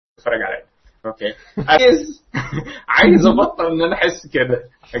بتتفرج عليا. اوكي عايز ابطل ان انا احس كده.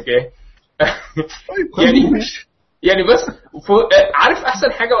 اوكي يعني بس عارف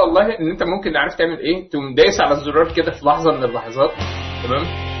احسن حاجه والله ان انت ممكن عارف تعمل ايه، تقوم دايس على الزرار كده في لحظه من اللحظات، تمام،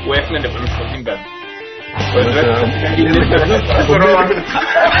 واحنا نبقى مش واخدين بالنا.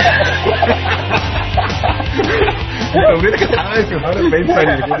 لو بينك اتحققت في حوالي 40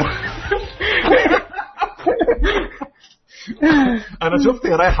 ثانيه كده. انا شفت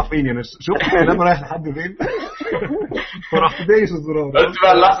هي رايحه فين، انا شفت انا رايح لحد فين فرحت دايس الزرار. قلت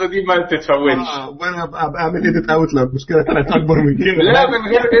بقى اللحظه دي ما تتفوتش، وانا ابقى اعمل ايديت اوت لو المشكله طلعت اكبر من كده. لا من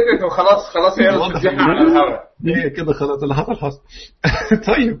غير ايديت وخلاص هي بتتزحق على الهواء. هي كده خلاص اللي حصل.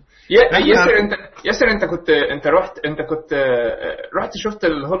 طيب ياسر انت رحت شفت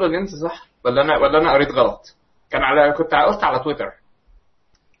الهولو لينز صح ولا انا قريت غلط؟ كنت قلت على تويتر.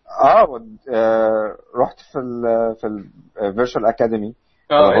 رحت في الفيرتشوال اكاديمي،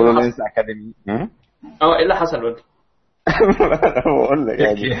 الهولو لينز اكاديمي. ايه اللي حصل بقى؟ بقول لك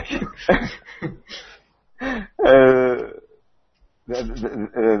يعني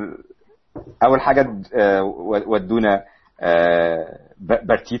اول حاجه ودونا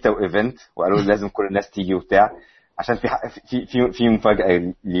بارتيتا وايفنت، وقالوا لازم كل الناس تيجي وبتاع عشان في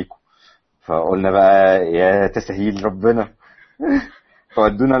مفاجاه ليكم. فقلنا بقى يا تسهيل ربنا.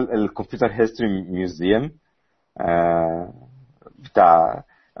 فودونا الكمبيوتر هيستوري ميوزيوم بتاع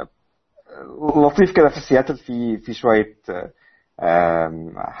لطيف كده في سياتل، في شويه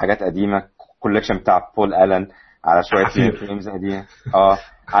حاجات قديمه، كولكشن بتاع بول ألان على شويه فيلمز قديمه،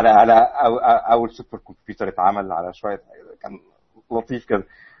 على اول سوبر كمبيوتر اتعمل على شويه، كان لطيف كده.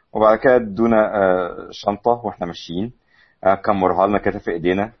 وبعد كده ادونا شنطه واحنا ماشيين، كمرها لنا كده في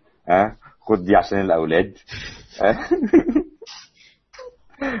ايدينا، خد دي عشان الاولاد.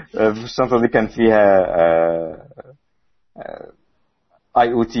 في الشنطه دي كان فيها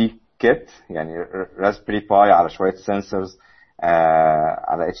اي او تي كيت، يعني راسبري باي على شويه سنسورز،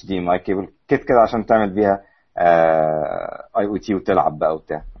 على اتش دي ام اي كيبل كيت كده عشان تعمل بيها اي او تي وتلعب بقى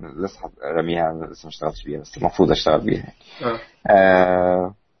وبتاع. لسه رميها، لسه ما اشتغلتش بيها بس المفروض اشتغل بيها.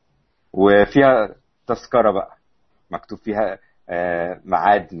 وفيها تذكره بقى مكتوب فيها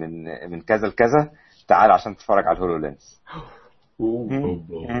ميعاد من كذا لكذا، تعال عشان تتفرج على الهولو لينز.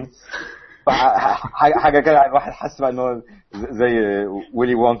 حاجه كده الواحد حس بقى ان هو زي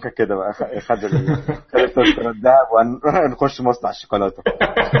ويلي وونكا كده بقى، خد التذكره الذهب ونخش مصنع الشوكولاته.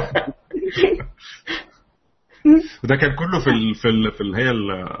 وده كان كله في اللي هي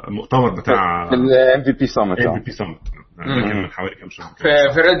المؤتمر بتاع الام في بي سامت. ده كان من حوالي كام شهر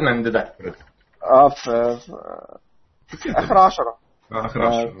في ريدموند ده. في اخر 10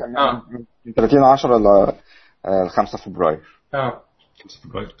 من 30/10 ل 5 فبراير. 5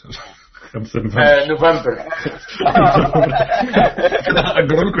 فبراير 5 نوفمبر كده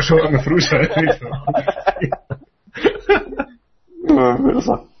اجروا لكم شقه مفروشه.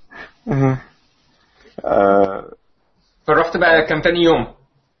 صح. فرحت بقى كان تاني يوم.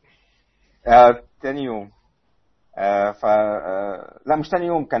 تاني يوم لا مش تاني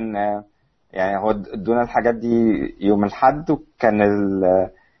يوم، كان يعني هو ادونا الحاجات دي يوم الحد، وكان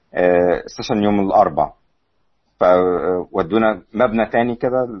السيشن يوم الاربع. فودونا مبنى تاني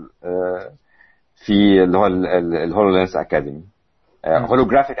كده في اللي هو الهولولينس اكاديمي،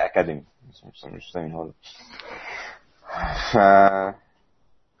 هولوجرافيك اكاديمي، مش سامين هولو.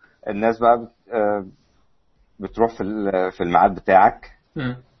 فالناس بقى بتروح في الميعاد بتاعك،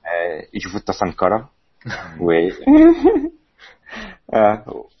 يشوفوا التسنكرة و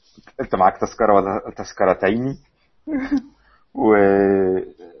انت معاك تذكرة ولا تذكرتين، و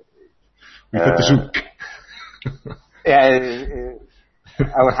يفتشوك. يعني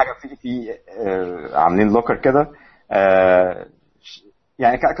اول حاجه في عاملين لوكر كده،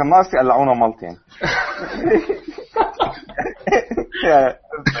 يعني كان ناقص يقلعونا مالت يعني. يعني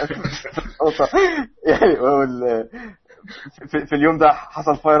في اليوم ده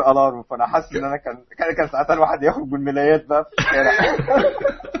حصل فاير الارم، فانا حاسس ان انا كان ساعتها الواحد ياخد بالملايات بقى في الشارع.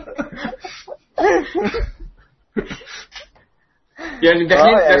 يعني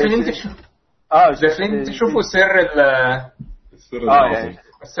داخلين تشوفوا سر يعني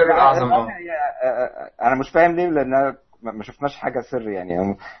السر الاعظم. انا مش فاهم ليه، لان ما شفناش حاجه سر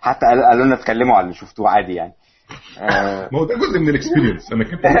يعني، حتى قالوا لنا اتكلموا على اللي شفتوه عادي يعني. ما هو ده جزء من الاكسبيرينس، انا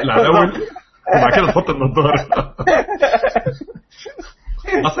كنت الاول وبعد كده تحط النظاره.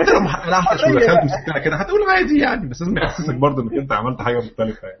 اصل انت لو ما قلعتش ودخلت مسكتها كده هتقول عادي يعني، بس لازم يحسسك برضه انك انت عملت حاجه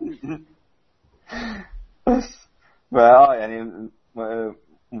مختلفه يعني. بس يعني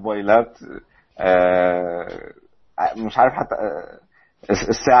موبايلات، مش عارف حتى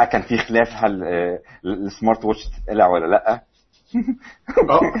الساعه كان في خلاف هل السمارت ووتش تقلع ولا لا.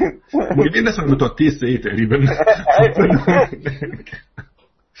 جايبين ناس من بتوع تي اس اي تقريبا.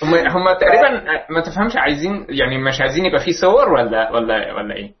 هم تقريبا ما تفهمش عايزين يعني مش عايزين يبقى فيه صور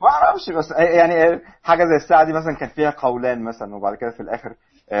ولا ايه؟ ما اعرفش، بس يعني حاجه زي الساعه دي مثلا كان فيها قولان مثلا، وبعد كده في الاخر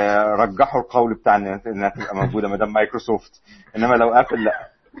رجحوا القول بتاع انها تبقى موجوده ما دام مايكروسوفت، انما لو ابل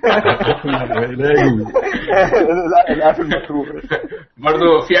لا. لا يجوز. الابل مكروه.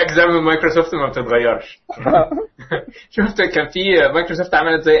 برضو في اجزاء من مايكروسوفت ما بتتغيرش. شفت كان في مايكروسوفت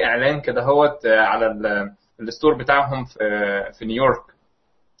عملت زي اعلان كده هوت على الستور بتاعهم في نيويورك.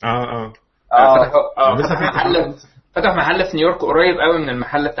 فتح محل في نيويورك قريب قوي من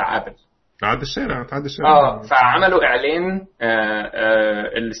المحل بتاع ابل. تعدي الشارع. فعملوا اعلان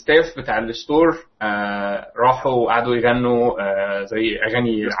الستاف بتاع الستور راحوا وقعدوا يغنوا زي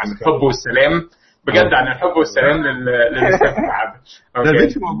اغاني عن الحب والسلام، بجد عن الحب والسلام للستاف بتاع ابل.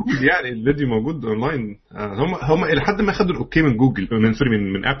 الفيديو موجود، يعني الفيديو موجود اونلاين. هم الى حد ما خدوا الاوكي من جوجل،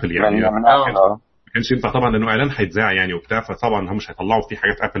 من ابل يعني. من ابل ما كانش ينفع طبعا لانه اعلان هيتذاع يعني وبتاع، فطبعا هم مش هيطلعوا فيه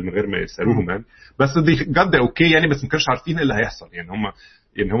حاجات ابل من غير ما يسالوهم يعني. بس دي جد اوكي يعني، بس ما كانوش عارفين ايه اللي هيحصل يعني.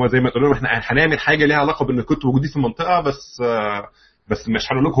 هم زي ما تقولوا لهم احنا هنعمل حاجه ليها علاقه بان كنتوا موجودين في المنطقه، بس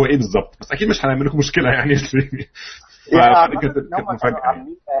مش هنقول لكم هو ايه بالظبط، بس اكيد مش هنعمل لكم مشكله يعني. كانت مفاجاه.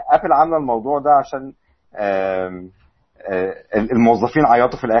 ابل عامله الموضوع ده عشان الموظفين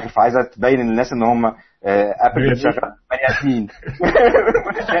عيطوا في الاخر، فعايزه تبين للناس ان هم ابل بتشغل بني ادمين.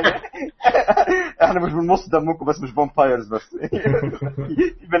 احنا مش بنمص دمكم بس، مش فامبايرز بس.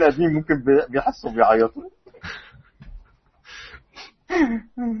 في بني ادمين ممكن بيحسوا بيعيطوا.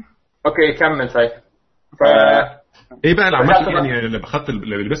 اوكي كمل. طيب ايه بقى اللي عملته يعني؟ اللي خدت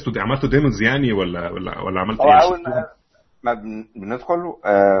اللي لبسته عملته ديمونز يعني ولا عملت ايه؟ اول ما بندخل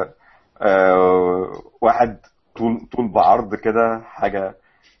واحد طول بعرض كده حاجه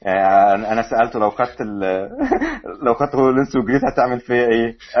يعني. انا سالته لو خدت هولنس وجريت هتعمل فيا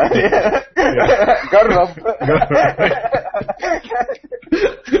ايه؟ جرب.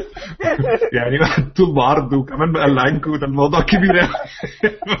 يعني واحد طول بعرض وكمان بقى اللي عنكم ده الموضوع كبير قوي.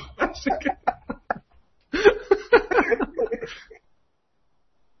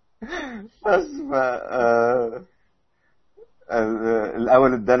 بس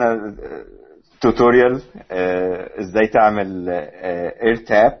الاول ادانا توتوريال ازاي تعمل اير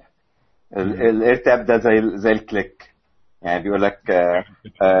تاب. الاير تاب ده زي الكليك يعني، بيقول لك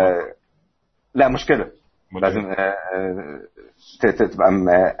لا مش كده، لازم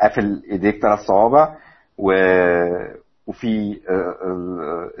تبقى قافل ايديك 3 صوابع وفي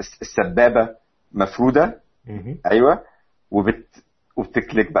السبابه مفروده. ايوه،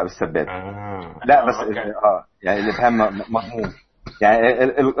 وبتكليك بقى بالسبابه. لا بس يعني الابهام مضموم يعني،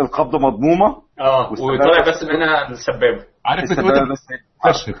 القبضه مضمومه وطلع بس منها السبابه. عارف السبابه بس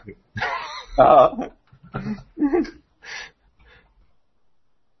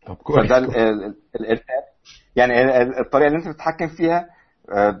طب كويس. فده الارتاب يعني الطريقه اللي انت بتتحكم فيها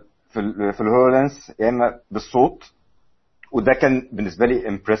في الهولنس، يا اما بالصوت، وده كان بالنسبه لي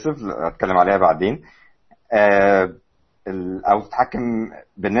امبرسيف اتكلم عليها بعدين، او تتحكم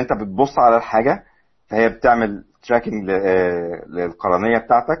بان انت بتبص على الحاجه فهي بتعمل تراكنج للقرنيه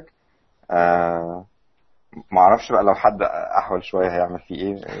بتاعتك. ما اعرفش بقى لو حد احول شويه هيعمل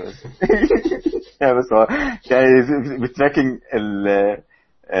فيه ايه. بس هو يعني بتراكنج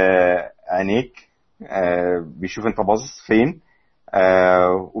عينيك، بيشوف انت باصص فين،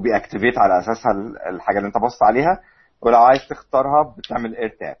 وبيأكتيفيت على اساسها الحاجه اللي انت باصص عليها، ولو عايز تختارها بتعمل اير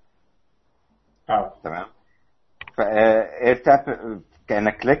تاب. تمام. فاير تاب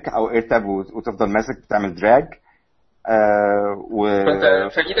كانك كليك او اير تاب وتفضل ماسك بتعمل دراج،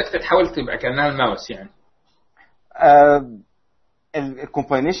 فانت فايدك تتحاول تبقى كانها الماوس يعني.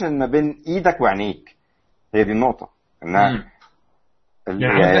 الكومباينيشن ما بين ايدك وعينيك هي دي النقطه، انها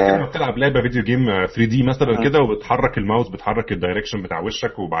يعني بتلعب لعبه فيديو جيم 3 دي مثلا كده، وبتحرك الماوس بتحرك الدايركشن بتاع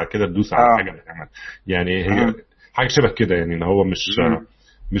وشك، وبعد كده تدوس على حاجه بتعمل يعني. هي حاجه شبه كده يعني، ان هو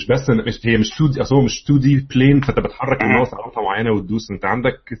مش بس هي مش 2 دي، اصل هو مش 2 دي بلين فانت بتحرك الماوس على نقطه معينه وتدوس. انت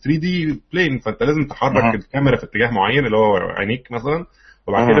عندك 3 دي بلين، فانت لازم تحرك الكاميرا في اتجاه معين اللي هو عينيك مثلا،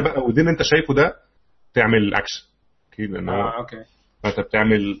 وبعد كده بقى ودين انت شايفه ده تعمل اكشن كده. اوكي. فانت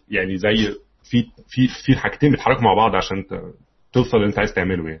بتعمل يعني زي في حاجتين بيتحركوا مع بعض عشان توصل اللي انت عايز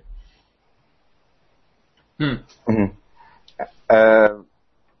تعمله يعني.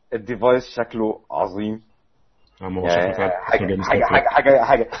 الديفايس شكله عظيم يعني،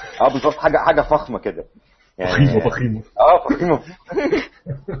 حاجه بالظبط، حاجه فخمه كده يعني. فخيمه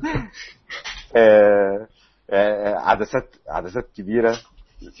عدسات كبيره،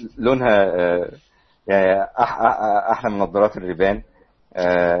 لونها يعني احلى من نظارات الريبان.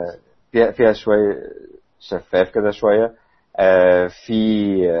 فيها شويه شفاف كده شويه،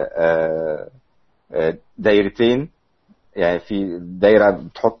 في دايرتين، يعني في دايره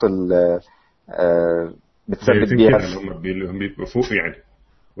بتحط بتثبت بيها اللي هم بيبقوا فوق يعني،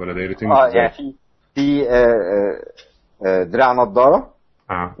 ولا دايرتين؟ يعني في دراع نظاره،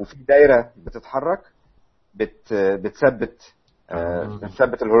 وفي دايره بتتحرك بتثبت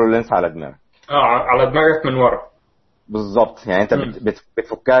الهولولينس على دماغك. على دماغك من ورا بالظبط. يعني انت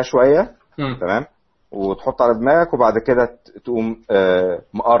بتفكها شويه، تمام، وتحط على دماغك، وبعد كده تقوم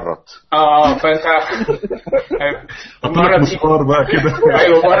مقرط. فانت المره دي مشوار بقى كده.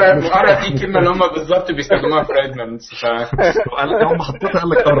 ايوه، مقرط دي كلمه اللي هم بالظبط بيستخدموها في ريدموندز. هم حطيتها قال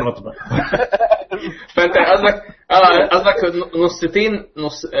لك قرط بقى. فانت قصدك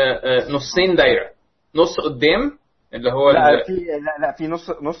نصين دايره، نص قدام اللي هو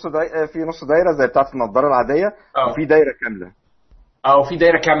في نص دايره زي بتاعه النضاره العاديه، وفي دايره كامله. وفي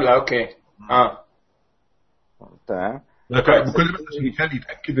دايره كامله. اوكي. تمام. بكل بس عشان يخلي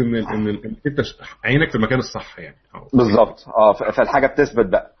يتاكد ان انت عينك في المكان الصح يعني. بالظبط. فالحاجه بتثبت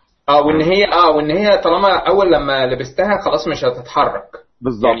بقى. وان هي طالما اول لما لبستها خلاص مش هتتحرك.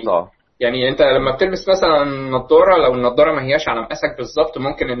 بالظبط. يعني انت لما بتلبس مثلا نظاره، لو النظاره ما هياش على مقاسك بالظبط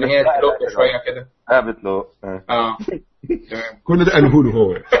ممكن ان هي تلق شويه كده. بتلق. كل ده قاله له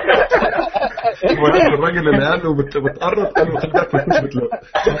هو. الراجل اللي قال له بتقرط، قال له خليك مش بتلق.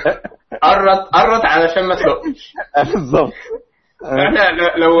 قرط علشان ما تلقش. بالظبط. احنا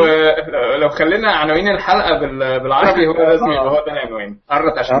لو خلينا عناوين الحلقه بالعربي هو لازم يبقى هو ده العنوان،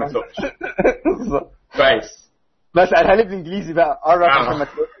 قرط عشان ما تلقش. بالظبط. كويس. بس قالها لي بالانجليزي بقى، قرط عشان ما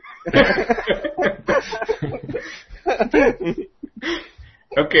تلقش.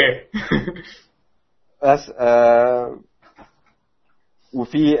 اوكي. بس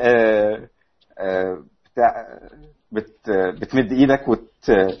وفي بتمد ايدك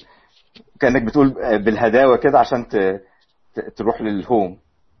كأنك بتقول بالهداوة كده عشان تروح للهوم.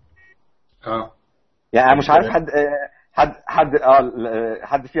 يعني مش عارف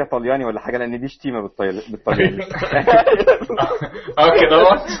حد فيها طلياني ولا حاجة، لان دي شتيمة بالطلياني. كده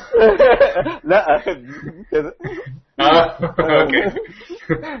لا كده. اوكي.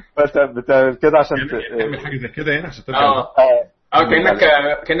 بس كده عشان تعمل حاجة زي كده يعني عشان ترجع.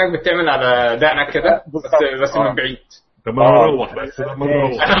 كأنك بتعمل على دقنك كده، بس من بعيد. طب ما نروح بس لما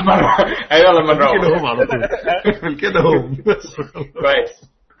نروح. ايوه لما نروح كده هم على طول كده هم.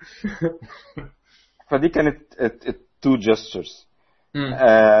 كويس. فدي كانت two gestures.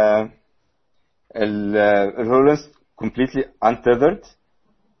 الهولولينس completely untethered،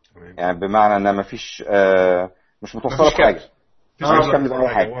 يعني بمعنى ان مفيش مش متوصله بحاجه، مش كامله باي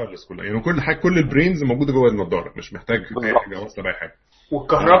حاجه. يعني كل البرينز موجوده جوه النضاره، مش محتاج اي حاجه واصله باي حاجه.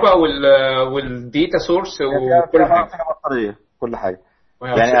 والكهرباء والديتا سورس وكل حاجه، كل حاجه.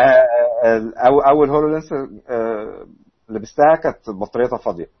 يعني اول هولولينس لبستها كانت بطاريتها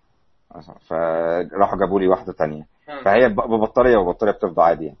فاضيه، فراحوا جابوا لي واحده تانية، فهي ببطاريه، والبطاريه بتفضل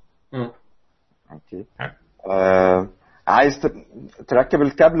عادي يعني. اوكي. عايز تركب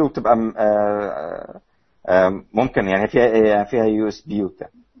الكابل وتبقى ممكن يعني فيها يو اس بي وبتاع.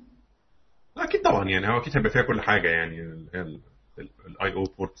 اكيد طبعا، يعني هو اكيد هيبقى فيها كل حاجه، يعني الاي او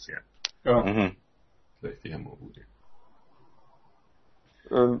بورتس يعني تلاقي فيها موجود يعني.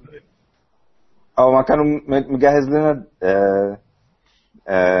 او ما كانوا مجهز لنا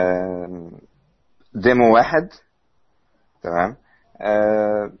ديمو واحد، تمام.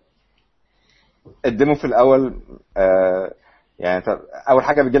 الديمو في الاول يعني اول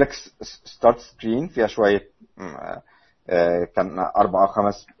حاجه بيجي لك ستارت سكرين فيها شويه، كان 4 أو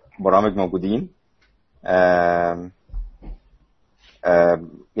 5 برامج موجودين.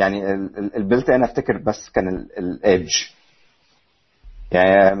 يعني البلت انا افتكر بس كان الايدج.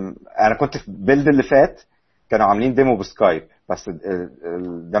 يعني انا كنت في بيلد اللي فات كانوا عاملين ديمو بسكايب، بس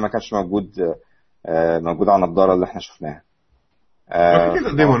ده ما كانش موجود على النضاره اللي احنا شفناها. في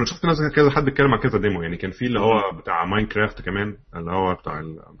كذا ديمو، انا شفت ناس كذا حد اتكلم عن كذا ديمو، يعني كان في اللي هو بتاع ماينكرافت كمان، اللي هو بتاع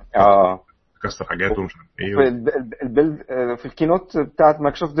كسر حاجات ومش عارف ايه. البيلد في الكينوت بتاعت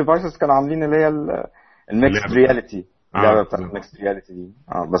مايكروسوفت ديفايسز كانوا عاملين اللي هي الميكس رياليتي، اللعبه بتاعت الميكس رياليتي دي،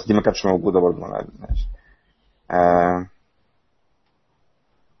 بس دي ما كانتش موجوده برضه، ما لعبناش.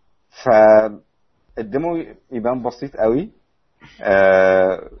 فالديمو يبان بسيط قوي،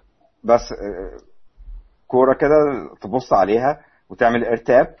 بس كوره كده تبص عليها وتعمل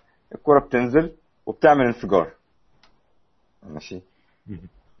ارتاب، الكوره بتنزل وبتعمل انفجار، ماشي.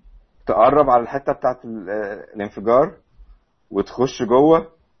 تقرب على الحته بتاعت الانفجار وتخش جوه،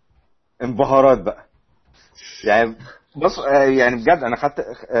 انبهارات بقى. يعني بص، يعني بجد انا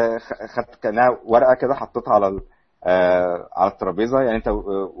خدت كانها ورقه كده حطيتها على الترابيزه، يعني انت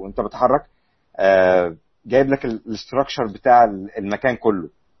وانت بتحرك جايب لك الاستراكشر بتاع المكان كله،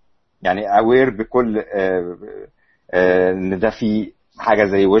 يعني اوير بكل ان ده في حاجه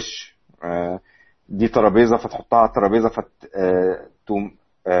زي وش، دي ترابيزه فتحطها على الترابيزه فتقوم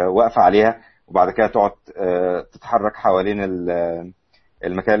واقفه عليها، وبعد كده تقعد تتحرك حوالين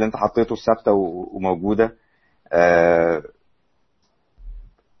المكان اللي انت حطيته ثابته وموجوده.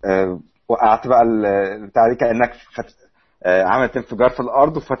 وقعت بقى بتاع دي كانك عملت انفجار في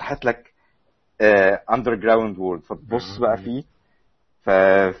الارض وفتحت لك اندر جراوند وورلد، فتبص بقى فيه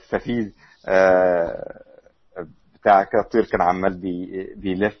ففي بتاع كده طير كان عمال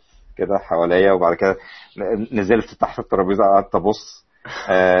بيلف كده حواليا، وبعد كده نزلت تحت الترابيزه قعدت ابص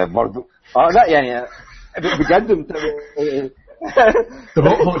برضو. لا يعني بجد طب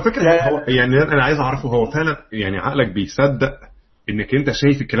هو الفكره هو يعني انا عايز اعرفه، هو فعلا يعني عقلك بيصدق انك انت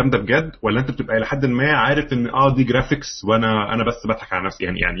شايف الكلام ده بجد، ولا انت بتبقى لحد ما عارف ان دي جرافيكس وانا بس بضحك على نفسي؟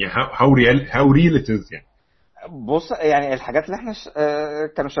 يعني هاو ريل ات از يعني. بص يعني الحاجات اللي احنا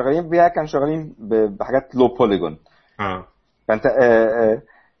كانوا شغالين بيها كانوا شغالين بحاجات لو بوليجون. فانت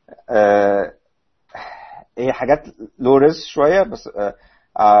هي حاجات لو ريز شويه بس.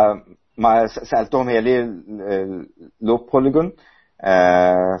 ما سالتهم هي ليه لو بوليجون،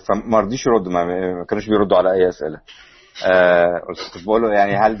 فما رضيش يردوا، ما كانوش بيردوا على اي اسئله. قلت بقول له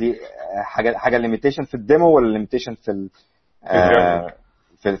يعني هل دي حاجه ليميتيشن في الديمو ولا ليميتيشن في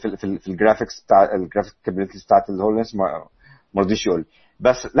في الجرافيكس بتاع الجرافيك كابابيلتيز بتاعت الهولنس؟ ما رضيش يقول.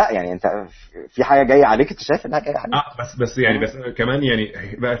 بس لا يعني انت في حاجه جايه عليك، انت شايف انها جايه عليك. بس يعني بس كمان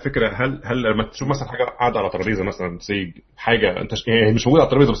يعني بقى الفكره، هل لما تشوف مثلا حاجه قاعده على ترابيزه مثلا، حاجه انت هي مش موجوده على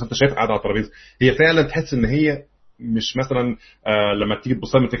الترابيزه بس انت شايف قاعده على الترابيزه، هي فعلا تحس ان هي مش مثلا لما تيجي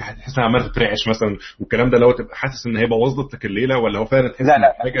تبص لها تحس انها عماله تترعش مثلا والكلام ده، لو تبقى حاسس ان هي بوظت لك الليله، ولا هو فعلا تحس ان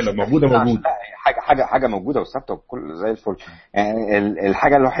حاجه لو موجوده موجوده؟ حاجه موجوده وثابته وكل زي الفل. يعني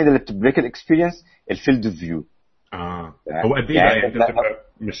الحاجه الوحيده اللي بتبريك الاكسبيرينس الفيلد اوف فيو. هو قد ايه بقى يعني انت بتبقى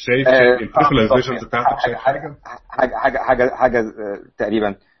مش شايف الفيجواليزيشنز بتاعتك؟ شايف حاجه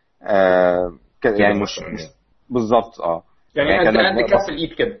تقريبا كده يعني مش بالظبط. يعني قد كف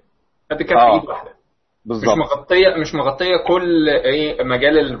الايد كده، قد كف ايد واحده بالظبط، مش مغطيه كل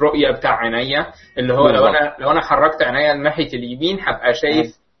مجال الرؤيه بتاع عينيا، اللي هو لو انا حركت عينيا ناحيه اليمين هبقى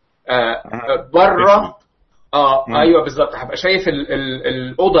شايف بره. ايوه بالظبط، هبقى شايف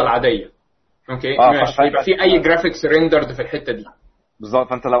الاوضه العاديه. اوكي ماشي، يبقى في اي جرافيكس ريندرد في الحته دي بالظبط.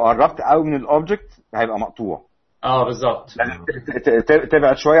 فانت لو قربت قوي من الاوبجكت هيبقى مقطوع. بالظبط.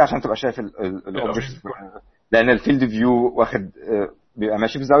 تبعد شويه عشان تبقى شايف الاوبجكت، لان الفيلد فيو واخد بيبقى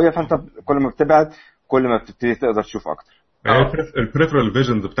ماشي في زاويه، فانت كل ما بتبعد كل ما بتبتدي تقدر تشوف اكتر. البريفرال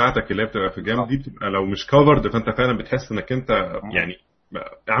فيجنز بتاعتك اللي بتبقى في الجنب دي بتبقى لو مش كفرد، فانت فعلا بتحس انك انت يعني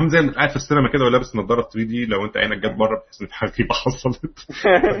عامل زي انك قاعد في السينما كده ولابس نظاره 3 دي، لو انت عينك جت بره بتحس ان في حاجه حصلت.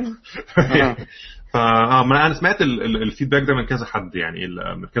 ما انا سمعت الفيدباك ده من كذا حد، يعني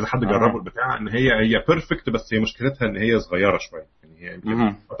من كذا حد جربوا البتاع، ان هي بيرفكت، بس هي مشكلتها ان هي صغيره شويه. يعني هي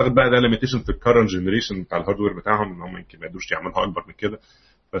يمكن اعتقد بقى ده ليميتيشن في الكرنت جنريشن بتاع الهاردوير بتاعهم، ان هم يمكن ما يقدروش يعملوها اكبر من كده.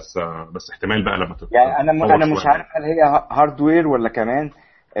 بس احتمال بقى لما يعني انا مش عارف هل هي هاردوير ولا كمان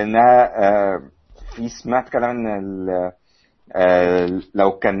انها في سمعت كلام ان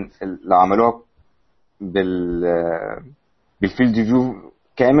لو عملوها بالفيلد فيو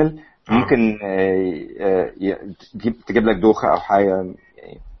كامل ممكن تجيب لك دوخه او حاجه.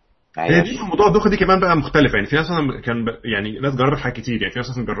 هي دي موضوع الدوخه دي كمان بقى مختلفه. يعني في ناس كان يعني ناس جربت حاجات كتير. يعني في ناس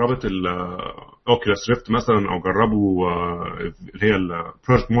مثلا جربت الاوكيولاس ريفت مثلا، او جربوا اللي هي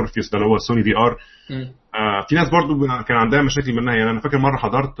البروجكت مورفيوس ده اللي هو سوني في ار. في ناس برضو كان عندها مشاكل منها. يعني انا فاكر مره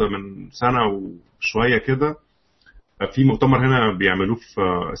حضرت من سنه وشويه كده في مؤتمر هنا بيعملوه في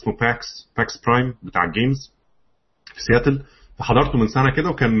اسمه باكس برايم بتاع الجيمز في سياتل، فحضرته من سنه كده،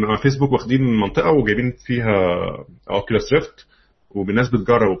 وكان فيسبوك واخدين منطقه وجايبين فيها اوكيولاس ريفت وبالناس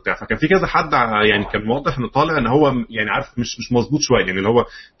بتجرب وبتاع. فكان في كذا حد يعني كان واضح انه طالع ان هو يعني عارف مش مظبوط شويه، يعني اللي هو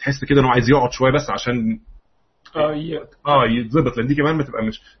تحس كده انه عايز يقعد شويه بس عشان يتظبط. لان دي كمان بتبقى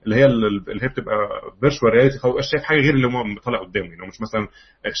مش اللي هي بتبقى فيرتشوال رياليتي، هو مش شايف حاجه غير اللي هو طالع قدامه. يعني هو مش مثلا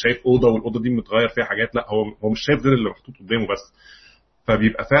شايف اوضه والاوضه دي متغير فيها حاجات، لا هو مش شايف غير اللي محطوط قدامه بس.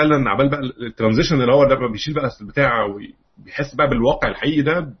 فبيبقى فعلا عبال بقى الترانزيشن اللي هو لما بيشيل بقى البتاع وبيحس بقى بالواقع الحقيقي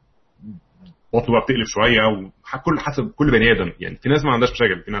ده، بطنه بقى بتقلب شويه، وكل حسب كل بني ادم. يعني في ناس ما عندهاش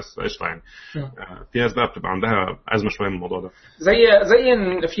مشاكل، في ناس قشطه يعني. في ناس بقى بتبقى عندها ازمه شويه من الموضوع ده، زي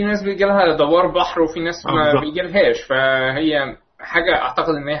ان في ناس بيجي لها دوار بحر وفي ناس ما بيجي لهاش. فهي حاجه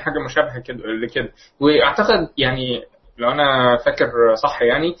اعتقد ان هي حاجه مشابهه كده. واعتقد يعني لو انا فاكر صح،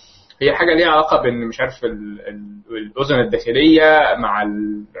 يعني هي حاجه ليها علاقه بان مش عارف الاذن الداخليه مع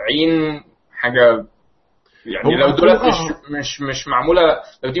العين حاجه يعني لو دولت مش معموله،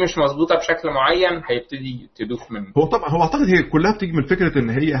 لو دي مش مظبوطه بشكل معين هيبتدي تدوخ منه. هو طبعا هو اعتقد هي كلها بتيجي من فكره ان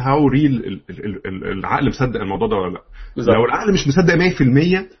هي هاو ريل العقل مصدق الموضوع ده ولا لا. لو العقل مش مصدق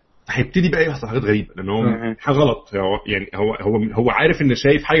 100% هيبتدي بقى يحصل حاجات غريبه، لان هو حاجه غلط. يعني هو عارف ان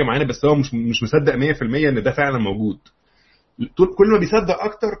شايف حاجه معينه، بس هو مش مصدق 100% ان ده فعلا موجود. كل ما بيصدق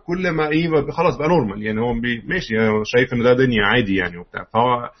اكتر كل ما خلاص بقى نورمال، يعني هو ماشي شايف ان ده دنيا عادي يعني وبتاع.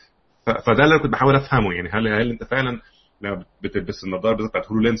 فده اللي كنت بحاول افهمه، يعني هل انت فعلا لما بتلبس النظاره بتاعت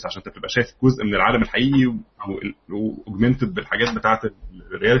هولو لينس عشان تبقى شايف جزء من العالم الحقيقي او اوجمنتد بالحاجات بتاعت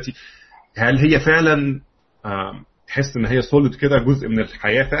الرياليتي، هل هي فعلا تحس ان هي سوليد كده جزء من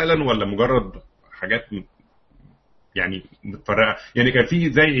الحياه فعلا، ولا مجرد حاجات يعني متفرقه؟ يعني كان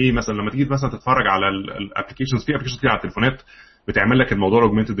في زي ايه مثلا لما تيجي مثلا تتفرج على الابلكيشنز، في ابلكيشنز على التليفونات بتعمل لك الموضوع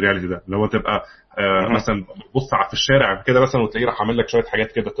الاوجمنتد رياليتي ده، اللي هو تبقى مثلا بص في الشارع كده مثلا وتلاقيه راح عامل لك شويه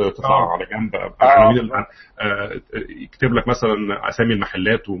حاجات كده تطلع على جنب عناوين يكتب لك مثلا اسامي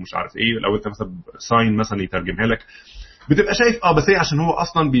المحلات ومش عارف ايه، لو انت مثلا ساين مثلا يترجمها لك، بتبقى شايف بس هي عشان هو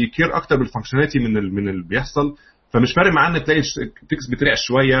اصلا بيكير اكتر بالفانكشناليتي من اللي بيحصل، فمش فارق معاه ان تلاقي التكست بيترقع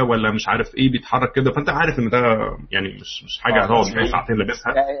شويه ولا مش عارف ايه بيتحرك كده، فانت عارف ان ده يعني مش حاجه هتقعد ساعتين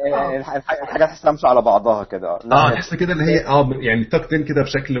لابسها. الحاجات تحس على بعضها كده. تحس كده ان هي يعني تكتين كده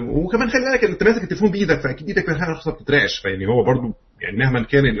بشكل. وكمان خلي بالك انت ماسك التليفون بايدك، فاكيد ايدك في حاجه خاصه بتترعش، فيعني هو برضو يعني مهما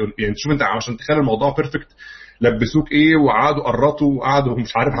كان يعني شوف انت عشان تخلي الموضوع بيرفكت لبسوك ايه وقعدوا قرطوا وقعدوا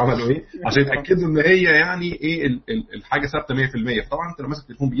مش عارف عملوا ايه عشان يتاكدوا ان هي يعني ايه الحاجه ثابته 100%. فطبعا انت لو ماسك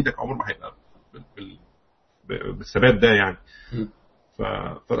التليفون بايدك عمر ما هيبقى بالثبات ده يعني.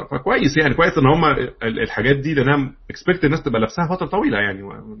 فكويس يعني كويس ان هم الحاجات دي، لانها اكسبكت الناس تبقى لابسها فتره طويله يعني،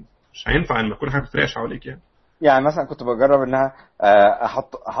 مش هينفع ان كل حاجه تترعش حواليك يعني مثلا كنت بجرب انها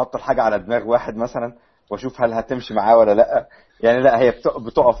احط الحاجه على دماغ واحد مثلا واشوف هل هتمشي معاه ولا لا. يعني لا هي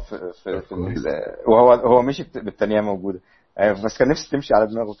بتقف في وهو ماشي بالتانية موجوده، بس كان نفسي تمشي على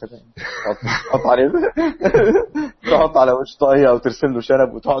دماغه كده، تحط عليه تحط على وش طاقية او ترسم له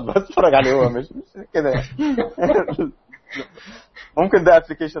شنب وتقعد بس تتفرج عليه هو مش كده يعني. ممكن ده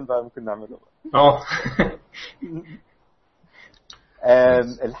ابلكيشن بقى ممكن نعمله.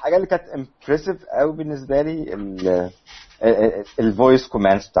 الحاجه اللي كانت امبرسيف قوي بالنسبه لي الفويس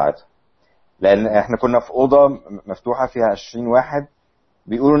كوماندز بتاعتها، لان احنا كنا في اوضه مفتوحه فيها 20 واحد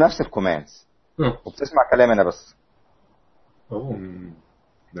بيقولوا نفس الكوماندز وبتسمع كلامنا بس.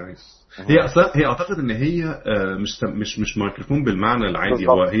 نايس. هي اعتقد ان هي مش ميكروفون بالمعنى العادي،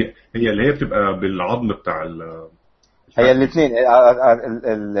 هو هي اللي هي بتبقى بالعظم بتاع هي الاثنين.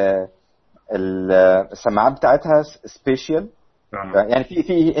 السماعات بتاعتها سبيشال، يعني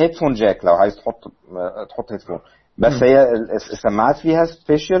في هيدفون جاك لو عايز تحط هيدفون، بس هي السماعات فيها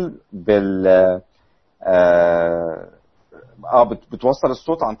سبيشال بتوصل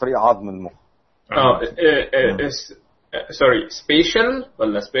الصوت عن طريق عظم المخ. سوري سبيشال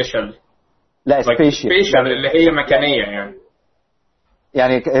ولا سبيشال؟ لا سبيشال اللي هي مكانيه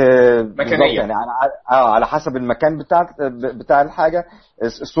يعني مكانيه يعني على حسب المكان بتاع الحاجه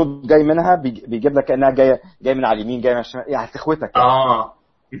الصوت جاي منها بيجيب لك كانها جاي من على اليمين جاي من الشمال، يعني هتخوتك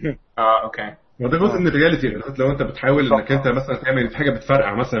اوكي. وده جزء من الرياليتي. لو انت بتحاول انك انت مثلا تعمل حاجه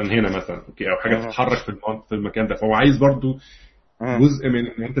بتفرقع مثلا هنا مثلا او حاجه تتحرك في المكان ده، فهو عايز برضو جزء من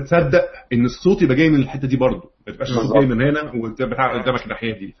ان انت تصدق ان الصوت يبقى جاي من الحته دي برضو، ما يبقاش الصوت جاي من هنا وانت بتاع قدامك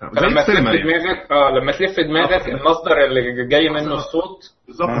الناحيه دي. لما تلف دماغك لما تلف دماغك المصدر اللي جاي منه الصوت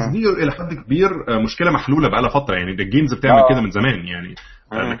بالظبط. دي الى حد كبير مشكله محلوله بقى لها فتره، يعني الجيمز بتعمل كده من زمان يعني.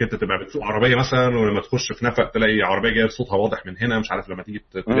 انك انت تبقى بتسوق عربيه مثلا ولما تخش في نفق تلاقي عربيه جايه صوتها واضح من هنا، مش عارف لما تيجي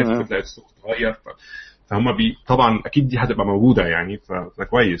تلف تلاقي الصوت اتغير. فهم طبعا اكيد دي هتبقى موجوده يعني،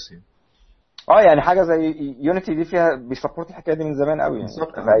 فكويس يعني. يعني حاجه زي يونيتي دي فيها بيسبورت الحكايه دي من زمان قوي يعني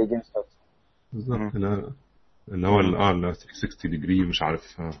في اي جيم بالظبط. اللي هو 360 ديجري مش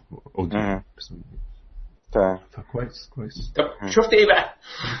عارف اوديو. فكويس. طب شفت ايه بقى؟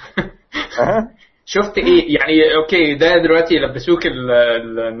 شفت ايه يعني؟ اوكي ده دلوقتي لبسوك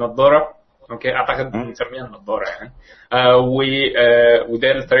النضاره، اوكي اعتقد بنسميها النضاره يعني،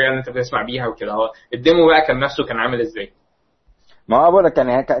 وده الطريقه اللي انت بتسمع بيها وكده. هو الديمو بقى كان نفسه كان عامل ازاي؟ ما بقول لك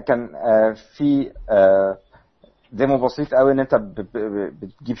يعني كان في ديمو بسيط قوي ان انت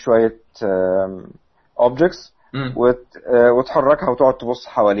بتجيب شويه اوبجكتس وتحركها وتقعد تبص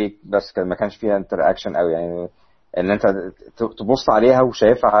حواليك، بس ما كانش فيها انتراكشن قوي يعني، ان انت تبص عليها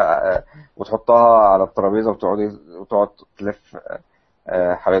وشايفها وتحطها على الترابيزه وتقعد تلف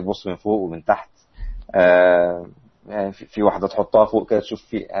حوالي تبص من فوق ومن تحت. يعني في واحده تحطها فوق كده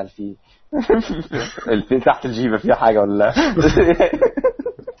تشوف هل في تحت الجيبه فيها حاجه ولا لا.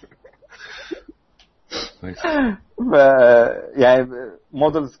 يعني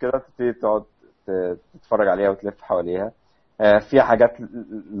مودلز كده تقعد تتفرج عليها وتلف حواليها. فيها حاجات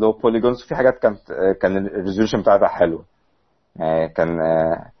لو بوليجونز، وفي حاجات كان الريزولوشن بتاعتها حلو. كان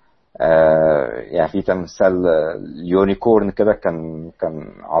يعني في تمثال يونيكورن كده كان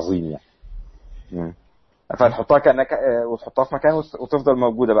عظيم يعني. فتحطها كأنك وتحطها في مكان وتفضل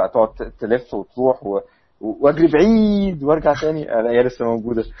موجودة بقى، تقعد تلف وتروح واجري بعيد وارجع تاني هي لسه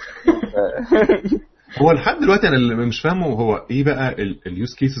موجودة. هو لحد دلوقتي انا اللي مش فاهمه هو ايه بقى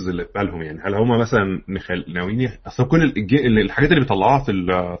اليوز كيسز اللي بالهم، يعني هل هم مثلا ناويين اصلا كل الحاجات اللي بيطلعوها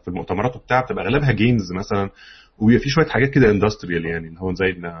في المؤتمرات وبتاع بتبقى اغلبها جيمز مثلا، وبيبقى في شويه حاجات كده اندستريال يعني اللي هو زي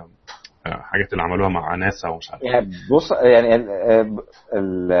حاجات اللي عملوها مع ناسا ومش عارف يعني بص يعني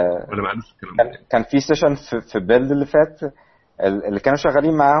ولا ما قالوش الكلام ده. كان في سيشن في بيلد اللي فات اللي كانوا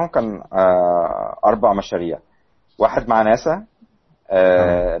شغالين معاهم كان 4 مشاريع. واحد مع ناسا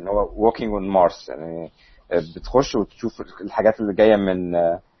ان هو walking on Mars، يعني بتخش وتشوف الحاجات اللي جايه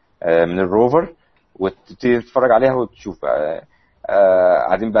من الروفر وتبتدي تتفرج عليها وتشوف.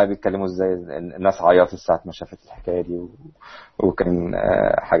 قاعدين بقى بيتكلموا ازاي الناس عيطت ساعه ما شافت الحكايه دي، وكان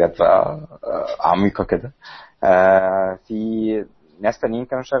حاجات بقى عميقه كده. في ناس تانيين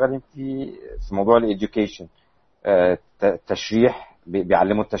كانوا شغالين في موضوع الإديوكيشن، تشريح،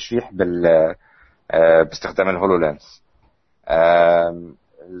 بيعلموا التشريح باستخدام الهولولينس.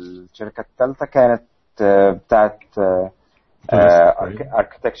 الشركة الثالثة كانت بتاعت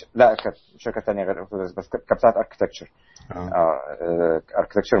architecture، لا كانت شركة تانية غير أوتوديسك، بس كانت بتاعت architecture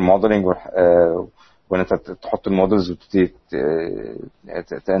architecture modeling، وان انت تحط المودلز وتبتدي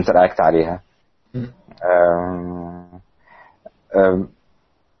تنتراكت عليها.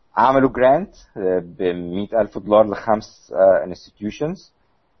 عملوا جرانت $100,000 ل5 institutions،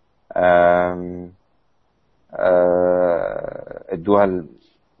 ادوها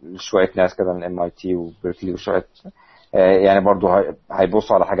لشوية ناس كده من MIT وبركلي وشوية، يعني برضو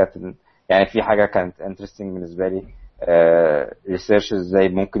هيبصوا على حاجات. يعني في حاجة كانت انترستينج بالنسبة لي، ريسيرش ازاي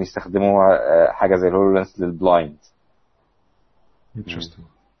ممكن يستخدموها حاجة زي الهولولنس للبلايند. interesting.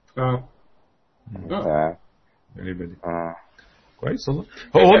 كويس والله.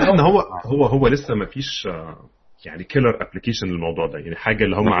 هو واضح ان هو لسه ما فيش يعني كيلر ابلكيشن للموضوع ده، يعني حاجه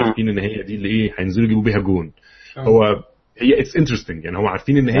اللي هم عارفين ان هي دي اللي ايه هينزلوا يجيبوا بيها جون. هي اتس انترستنج، يعني هم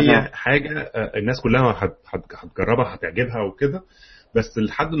عارفين ان هي حاجه الناس كلها هتجربها هتعجبها وكده، بس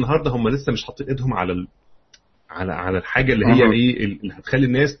لحد النهارده هم لسه مش حاطين ايدهم على الحاجه اللي هي ايه اللي هتخلي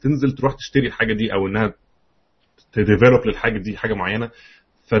الناس تنزل تروح تشتري الحاجه دي، او انها تديفلوب للحاجه دي حاجه معينه.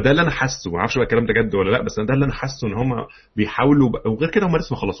 فده اللي انا حاسه، ما اعرفش بقى الكلام ده جد ولا لا، بس ده اللي انا حاسه ان هم بيحاولوا، وغير كده هم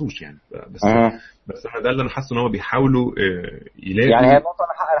لسه ما خلصوش يعني، بس ده اللي انا حاسه ان هم بيحاولوا يلاقوا. يعني هي النقطه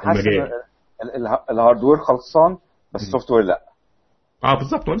انا حاسس الهاردوير خلصان بس السوفت وير لا.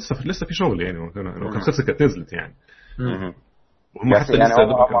 بالظبط، لسه في شغل يعني، لو كان خلصت كانت نزلت يعني. وهم حتى يعني لسه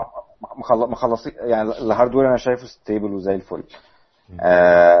مخلصين يعني الهاردوير انا شايفه ستيبل وزي الفل.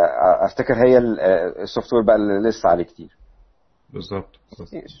 افتكر هي السوفت وير بقى اللي لسه عليه كتير. بالظبط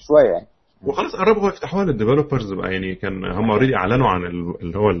شويه يعني، وخلاص قربوا يفتحوها للديفلوبرز بقى. يعني كان هم اوريدي اعلنوا عن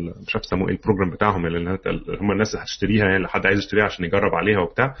اللي هو مش عارف يسموه ايه البروجرام بتاعهم، اللي هم الناس اللي هتشتريها، يعني حد عايز يشتريها عشان يجرب عليها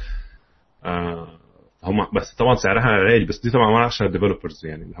وبتاع. هم بس طبعا سعرها غالي، بس دي طبعا عشان الديفلوبرز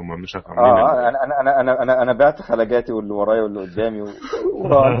يعني اللي هم مش عاملين. انا بعت خلاجاتي واللي ورايا واللي قدامي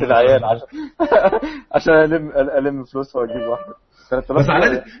وراحت العيال عشان الم فلوسها واجيب واحده. بس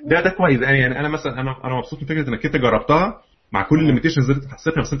على ده كويس يعني. انا مثلا انا مبسوط من فكره انك انت جربتها مع كل الليميتيشنز اللي انت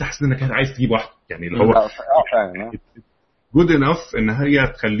حسيتها، بس انت حسيت انك انت عايز تجيب واحده يعني اللي هو جود انف ان هي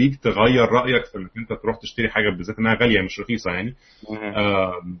تخليك تغير رايك في انك انت تروح تشتري حاجه، بالذات انها غاليه مش رخيصه يعني.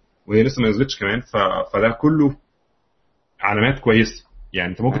 وهي لسه ما نزلتش كمان، فده كله علامات كويسه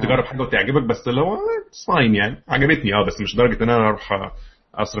يعني. انت ممكن تجرب حاجه وتعجبك، بس اللي هو فاين يعني عجبتني بس مش درجه ان انا اروح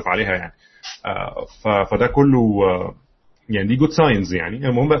اصرف عليها يعني. فده كله يعني دي جود ساينز يعني.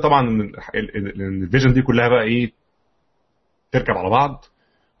 المهم بقى طبعا الفيجن دي كلها بقى ايه تركب على بعض،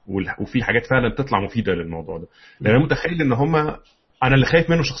 وفي حاجات فعلا تطلع مفيده للموضوع ده. لان انا متخيل ان انا اللي خايف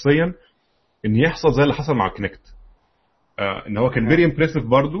منه شخصيا ان يحصل زي اللي حصل مع كونكت، ان هو كان فيري امبريسيف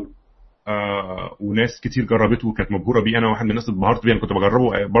برضو، وناس كتير جربته وكانت مبهوره بيه. انا واحد من الناس اللي اتبهرت بيه، انا كنت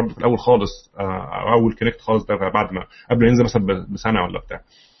بجربه برضو في الاول خالص، اول كونكت خالص ده بعد ما قبل ينزل مثلا بسنه ولا بتاع.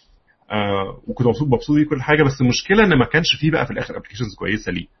 وكنت مبسوط بيه كل حاجه، بس المشكله ان ما كانش فيه بقى في الاخر ابلكيشنز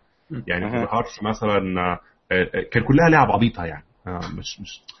كويسه ليه يعني. الهارش مثلا كان كلها لعب عبيطه يعني،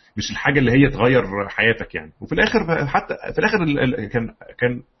 مش الحاجه اللي هي تغير حياتك يعني. وفي الاخر حتى في الاخر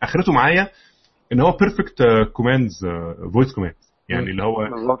كان اخرته معايا ان هو بيرفكت كوماندز، فويس كوماندز يعني، اللي هو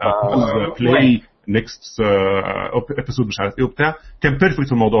بلاي نيكست ابيسود مش عارف ايه وبتاع، كان بيرفكت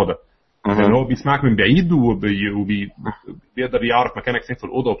في الموضوع ده. لان هو بيسمعك من بعيد وبيقدر يعرف مكانك فين في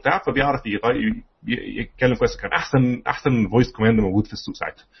الاوضه وبتاع، فبيعرف يتكلم كويس. كان احسن فويس كوماند موجود في السوق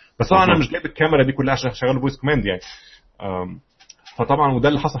ساعتها. بس طبعا انا مش جايب الكاميرا دي كلها عشان اشغل فويس كوماند يعني. فطبعا وده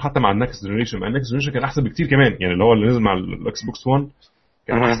اللي حصل حتى مع النكست جنريشن. النكست جنريشن كان احسن بكتير كمان يعني، اللي هو اللي نزل مع الاكس بوكس 1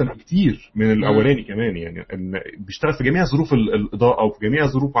 كان احسن بكتير من الاولاني كمان يعني. ان بيشتغل في جميع ظروف الاضاءه وفي جميع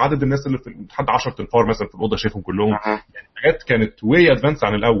ظروف عدد الناس اللي في لحد 10 تنفار مثلا في الاوضه شايفهم كلهم يعني. حاجات كانت واي ادفانس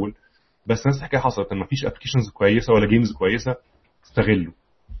عن الاول. بس نفس الحكايه حصلت ان مفيش ابلكيشنز كويسه ولا جيمز كويسه تستغله.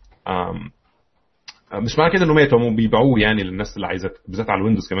 مش معنى كده انه ماتوا، هم بيبيعوه يعني للناس اللي عايزه، بالذات على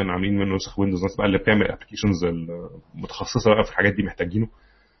الويندوز كمان عاملين منه نسخ ويندوز، ناس بقى اللي بتعمل ابلكيشنز المتخصصه بقى في الحاجات دي محتاجينه.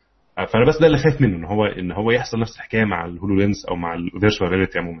 فانا بس ده اللي خايف منه، ان هو يحصل نفس الحكايه مع الهولو لينس او مع الفيرتشوال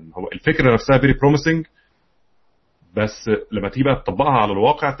رياليتي عموما. هو الفكره نفسها فيري بروميسنج، بس لما تيجي بقى تطبقها على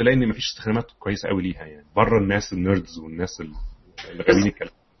الواقع تلاقي ان مفيش استخدامات كويسه قوي ليها يعني، بره الناس النيردز والناس اللي غاويين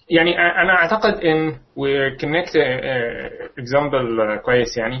الكلام. يعني انا اعتقد ان وكونكت اكزامبل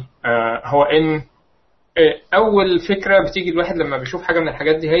كويس يعني. هو ان اول فكره بتيجي الواحد لما بيشوف حاجه من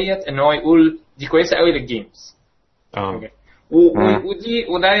الحاجات دي هيت ان هو يقول دي كويسه قوي للجيمز.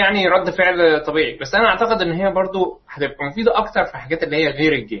 وده يعني رد فعل طبيعي. بس انا اعتقد ان هي برضو هتبقى مفيده اكتر في حاجات اللي هي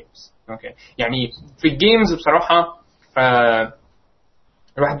غير الجيمز. اوكي يعني في الجيمز بصراحه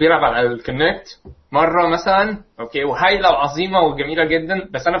الواحد بيلعب على الكونكت مره مثلا، اوكي، وهايله وعظيمه وجميله جدا.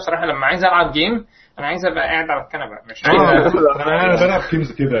 بس انا بصراحه لما عايز العب جيم انا عايز ابقى قاعد على الكنبه، مش عايز انا بلعب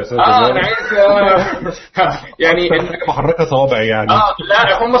جيمز كده يا استاذ. انا عايز يعني محركه صوابعي يعني.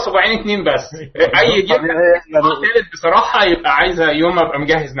 لا هم صباعين 2 بس. اي جيم ثالث بصراحه يبقى عايزه يوم ابقى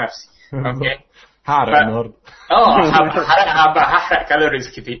مجهز نفسي. اوكي هعرق النهارده. هحرق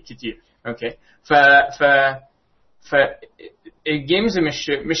كالوريز كتير. اوكي ف الجيمز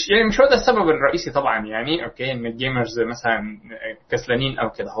مش هو ده السبب الرئيسي طبعا يعني. اوكي ان الجيمرز مثلا كسلانين او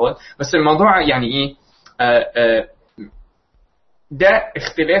كده هو، بس الموضوع يعني ايه ده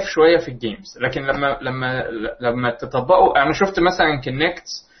اختلاف شويه في الجيمز. لكن لما تطبقوا، انا شفت مثلا كونكت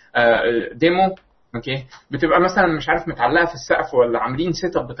ديمو، اوكي، بتبقى مثلا مش عارف متعلقه في السقف ولا عاملين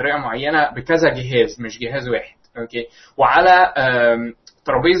سيت اب بطريقه معينه بكذا جهاز مش جهاز واحد. اوكي وعلى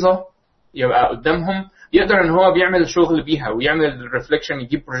ترابيزه يبقى قدامهم يقدر ان هو بيعمل شغل بيها ويعمل ريفليكشن،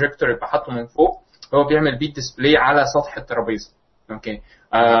 يجيب بروجيكتور يبقى حاطه من فوق هو بيعمل بيه ديسبلاي على سطح الترابيزه. اوكي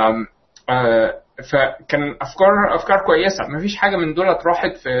فكان افكار كويسه. مفيش حاجه من دول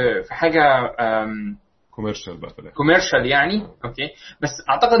راحت في حاجه كوميرشال بقى كوميرشال يعني. اوكي بس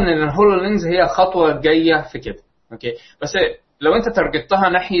اعتقد ان الهولو لينز هي الخطوه الجايه في كده. اوكي بس لو انت ترجتها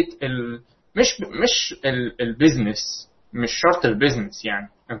ناحيه مش البيزنس، مش شرط البيزنس يعني.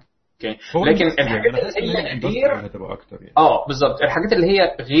 اوكي لكن الحاجات اللي هي غير هتبقى اكتر يعني. بالظبط الحاجات اللي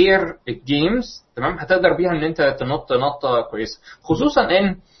هي غير الجيمز تمام هتقدر بيها ان انت تنط نطه كويسه. خصوصا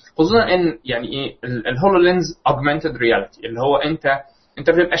ان يعني ايه الهولو لينز Augmented reality اللي هو انت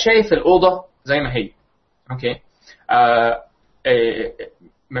بتبقى شايف الاوضه زي ما هي. اوكي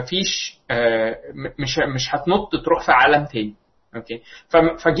مفيش مش هتنط تروح في عالم تاني. اوكي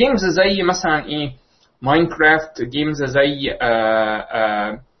فجيمز زي مثلا ايه ماينكرافت، جيمز زي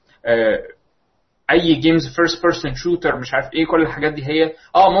اي جيمز فيرست بيرسون شوتر مش عارف ايه، كل الحاجات دي هي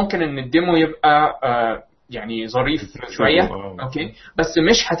ممكن ان الديمو يبقى يعني ظريف شويه. اوكي بس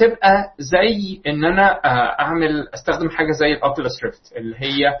مش هتبقى زي ان انا استخدم حاجه زي الاوكيولوس ريفت اللي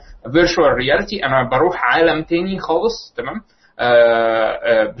هي فيرتشوال رياليتي. انا بروح عالم تاني خالص تمام.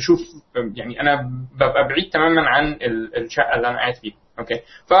 بشوف يعني انا ببقى بعيد تماما عن الشقه اللي انا قاعد فيها. اوكي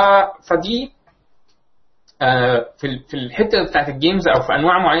فدي في الحته بتاعت الجيمز او في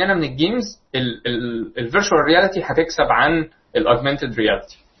انواع معينه من الجيمز الفيرتشوال رياليتي هتكسب عن الاوجمانتد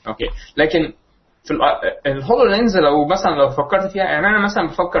رياليتي. اوكي لكن في الهولو لينز لو فكرت فيها يعني، انا مثلا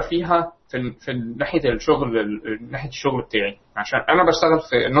بفكر فيها في ناحيه الشغل بتاعي، عشان انا بشتغل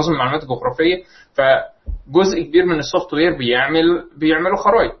في نظم المعلومات الجغرافيه، فجزء كبير من السوفت وير بيعملوا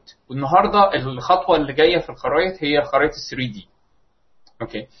خرائط. والنهارده الخطوه اللي جايه في الخرائط هي خرائط ال 3 دي.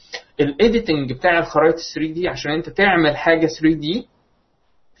 اوكي الايديتنج بتاع الخرائط ال 3 دي عشان انت تعمل حاجه 3 دي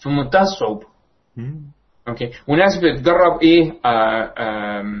في منتهى الصعوبه. اوكي وناس بتجرب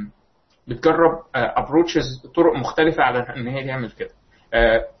بتجرب ابروتشز، طرق مختلفه على ان هي تعمل كده.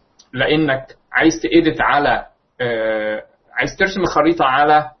 لانك عايز تيديت على عايز ترسم خريطه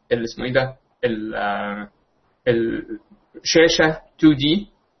على اللي اسمه ايه ده الشاشه 2D.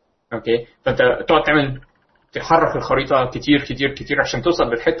 اوكي فانت تقعد تحرك الخريطه كتير عشان توصل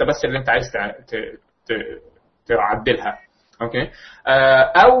للحته بس اللي انت عايز تعدلها. اوكي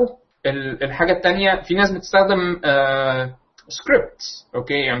او الحاجه الثانيه في ناس بتستخدم سكريبت.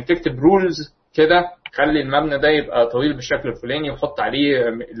 اوكي يعني تكتب رولز كده خلي المبنى ده يبقى طويل بالشكل الفلاني وحط عليه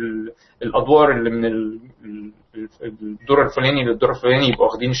الادوار اللي من الدور الفلاني للدور الفلاني يبقوا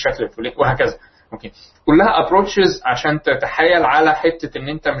واخدين الشكل الفلاني وهكذا. اوكي كلها ابروتشز عشان تتحايل على حته ان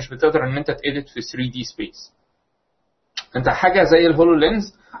انت مش بتقدر ان انت تedit في 3D سبيس. انت حاجه زي الهولو لينز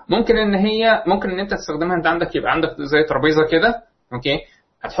ممكن ان انت تستخدمها. انت عندك يبقى عندك زي ترابيزه كده اوكي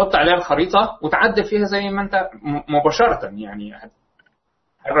هتحط عليها الخريطه وتعدل فيها زي ما انت مباشره يعني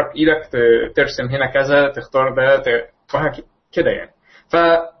حرك ايدك ترسم هنا كذا تختار ده كده يعني.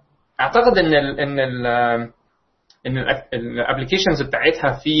 فاعتقد ان الابلكيشنز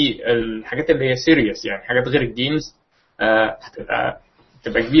بتاعتها في الحاجات اللي هي سيريس يعني حاجات غير الجيمز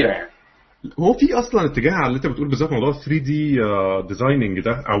هتبقى كبيره يعني. هو في اصلا اتجاه على اللي انت بتقول بالذات موضوع 3D ديزايننج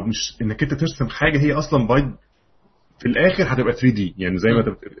ده او مش انك انت ترسم حاجه هي اصلا في الاخر هتبقى 3D يعني زي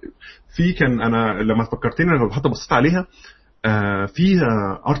ما في كان انا لما فكرتني انا حتى بصيت عليها في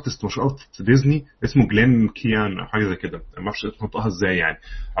ارتست مشهور في ديزني اسمه جلين كيان او حاجه زي كده ما اعرفش تنطقها ازاي يعني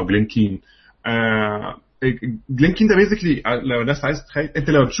او جلين كين. جلين كين ده بيزيكلي لو الناس عايز تتخيل انت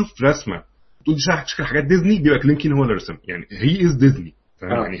لو تشوف رسمه تقول دي شكل حاجات ديزني بيبقى جلين كين هو اللي رسم يعني هي از ديزني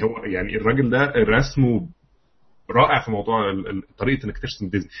يعني هو يعني الراجل ده رسمه رائع في موضوع طريقه انك ترسم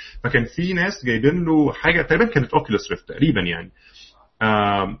ديزني. فكان في ناس جايبين له حاجه تقريبا كانت اوكيولوس ريفت تقريبا يعني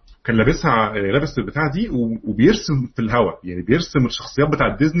كان لابس البتاع دي وبيرسم في الهواء يعني بيرسم الشخصيات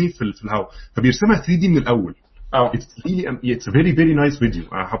بتاع ديزني في الهواء فبيرسمها 3D من الاول. It's a very very nice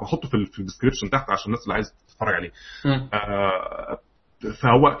video هبحطه في الديسكريبشن تحت عشان الناس اللي عايز تتفرج عليه.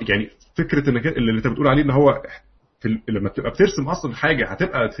 فهو يعني فكره انك اللي انت بتقول عليه ان هو لما بتبقى بترسم اصلا حاجه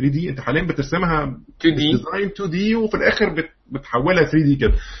هتبقى 3D انت حاليا بترسمها 2D ديزاين 2D وفي الاخر بتحولها 3D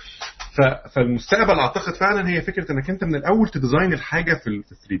كده. فالمستقبل اعتقد فعلا هي فكره انك انت من الاول تديزاين الحاجه في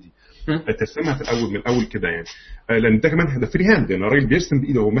 3D ترسمها في الاول من الاول كده يعني لان ده كمان ده فري هاند يعني الراجل بيرسم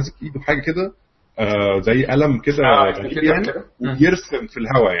بايده هو ماسك ايده حاجه كده زي قلم كده يعني ويرسم في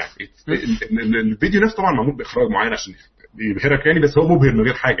الهواء يعني. الفيديو نفسه طبعا معمول باخراج معين عشان يبهرك يعني بس هو مبهر من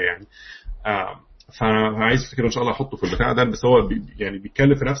غير حاجه يعني. فانا عايز كده ان شاء الله احطه في البتاع ده بس هو يعني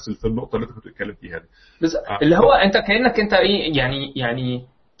بيتكلم في نفس النقطه اللي انت كنت بتتكلم فيها دي اللي هو انت كانك انت ايه يعني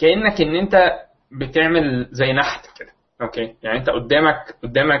كانك ان انت بتعمل زي نحت كده اوكي يعني انت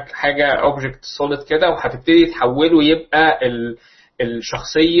قدامك حاجه اوبجكت سوليد كده وهتبتدي تحوله يبقى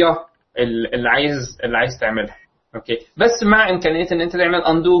الشخصيه اللي عايز تعملها اوكي بس مع امكانيه ان انت تعمل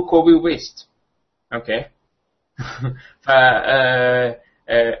undo كوبي وبيست اوكي. ف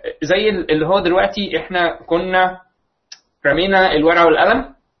زي اللي هو دلوقتي احنا كنا رمينا الورقه والقلم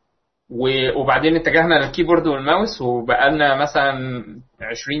وبعدين اتجهنا للكيبورد والماوس وبقالنا مثلا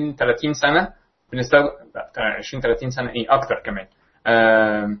 20-30 سنه بنستخدم 20-30 سنه ايه اكتر كمان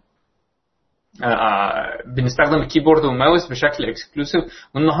بنستخدم الكيبورد والماوس بشكل اكسكلوسيف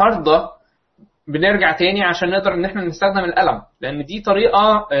والنهارده بنرجع تاني عشان نقدر ان احنا نستخدم القلم لان دي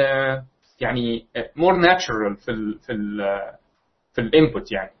طريقه يعني more natural في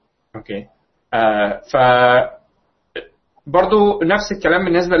الانبوت يعني اوكي. ف برضو نفس الكلام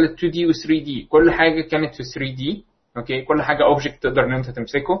بالنسبه لل 2D و 3D كل حاجه كانت في 3D اوكي كل حاجه اوبجكت تقدر ان انت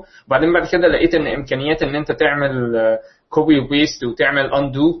تمسكه وبعدين بعد كده لقيت ان امكانيات ان انت تعمل كوبي وبيست وتعمل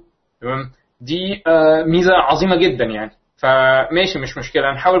undo تمام دي ميزه عظيمه جدا يعني. فماشي مش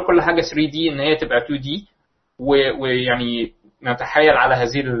مشكله نحاول كل حاجه 3D ان هي تبقى 2D ويعني نتحايل على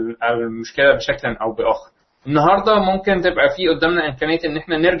هذه المشكله بشكل او باخر. النهارده ممكن تبقى في قدامنا امكانيه ان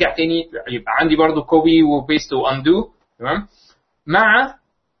احنا نرجع تاني يبقى عندي برضو كوبي وبيست واندو تمام مع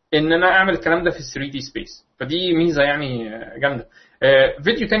ان انا اعمل الكلام ده في 3D سبيس فدي ميزه يعني جامده.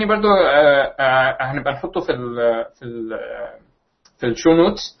 فيديو تاني برضو هنبقى نحطه في الشو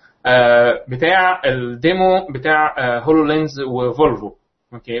نوتس بتاع الديمو بتاع هولو لينز وفولفو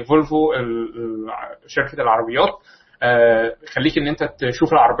اوكي. فولفو شركه العربيات خليك ان انت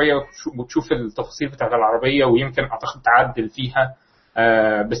تشوف العربيه وتشوف التفاصيل بتاعه العربيه ويمكن اعتقد تعدل فيها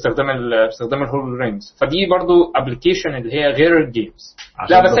باستخدام الهولو لينز. فدي برضو ابلكيشن اللي هي غير الجيمز.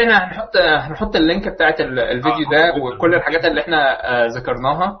 لا بس احنا هنحط اللينك بتاعه الفيديو ده وكل الحاجات اللي احنا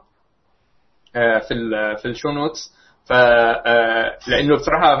ذكرناها في الشو نوتس. لانه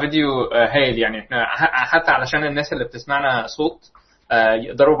بصراحه فيديو هايل يعني احنا حتى علشان الناس اللي بتسمعنا صوت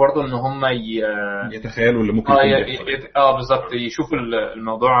يقدروا برضو ان هم يتخيلوا اللي ممكن بالظبط يشوفوا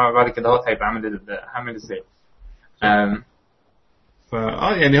الموضوع بعد كده هيبقى عامل ازاي.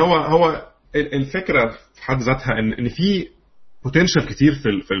 يعني هو الفكره في حد ذاتها ان في بوتنشال كتير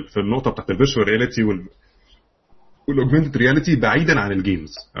في النقطه بتاعت الفيرتشوال رياليتي والاوجمنتد رياليتي بعيدا عن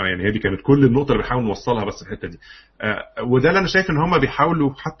الجيمز. يعني هذه كانت كل النقطه اللي بنحاول نوصلها بس الحته دي. وده اللي انا شايف ان هم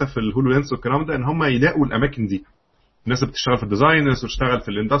بيحاولوا حتى في الهولو لينس والكلام ده ان هم يلاقوا الاماكن دي الناس اللي بتشتغل في الديزاين، الناس اللي بتشتغل في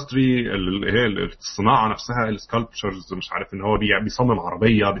الاندستري اللي هي الصناعه نفسها، السكالبتشرز، مش عارف ان هو بيصمم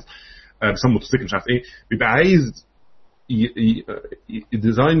عربيه، بيصمم موتوسيكل، مش عارف ايه، بيبقى عايز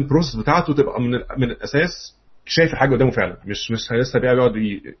الديزاين بروسس بتاعته تبقى من الاساس شايف الحاجه قدامه فعلا، مش لسه بيقعد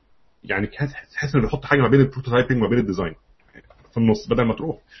يعني تحس انه بيحط حاجه ما بين البروتوتايبنج وما بين الديزاين في النص، بدل ما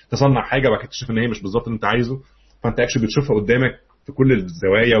تروح تصنع حاجه وبعد كده تكتشف ان هي مش بالظبط اللي انت عايزه، فانت اكشلي بتشوفها قدامك في كل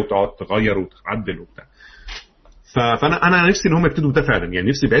الزوايا وتقعد تغير وتعدل وبتاع. فانا نفسي ان هم يبتدوا ده فعلا، يعني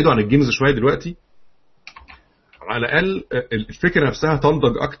نفسي يبعدوا عن الجيمز شويه دلوقتي، على الاقل الفكره نفسها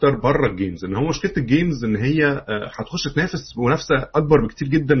تنضج اكتر بره الجيمز. ان هو مشكله الجيمز ان هي هتخش تنافس منافسه اكبر بكتير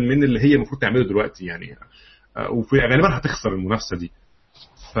جدا من اللي هي المفروض تعمله دلوقتي يعني، وفي غالبا هتخسر المنافسه دي.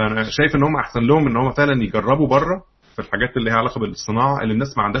 فانا شايف ان هم احسن لهم ان هم فعلا يجربوا بره في الحاجات اللي هي علاقه بالصناعه اللي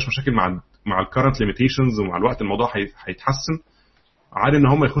الناس ما عندهاش مشاكل مع الكرنت ليميتيشنز، ومع الوقت الموضوع هيتحسن، عادي ان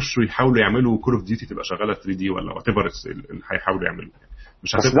هم يخشوا يحاولوا يعملوا كول اوف ديوتي تبقى شغاله 3 دي ولا وات ايفر اللي هيحاولوا يعملوا،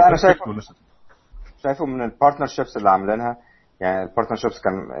 مش هتبقى. انا شايفه من البارتنرشيبس اللي عاملينها، يعني البارتنرشيبس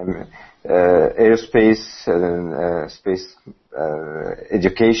كان ايروسبيس، سبيس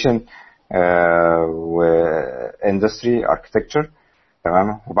education واندستري اركتكتشر،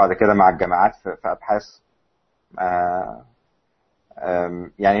 تمام، وبعد كده مع الجامعات في ابحاث،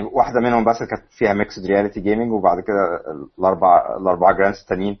 يعني واحده منهم بس كانت فيها ميكسد رياليتي جيمنج، وبعد كده الاربعه جرانتس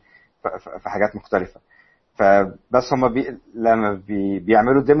التانيين في حاجات مختلفه. فبس هم لما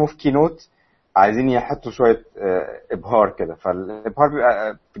بيعملوا ديمو في كينوت عايزين يحطوا شويه ابهار كده، فالابهار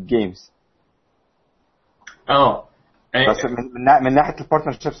بيبقى في الجيمز. بس من ناحيه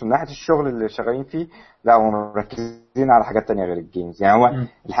البارتنرشيبس، من ناحيه الشغل اللي شغالين فيه، لا هم مركزين على حاجات تانية غير الجيمز. يعني هو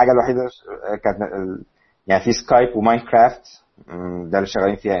الحاجه الوحيده كانت يعني في سكايب وماينكرافت، ده اللي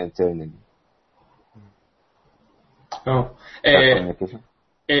شغالين فيها انترنالي.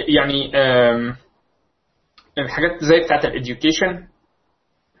 يعني الحاجات زي بتاعه الاديوكيشن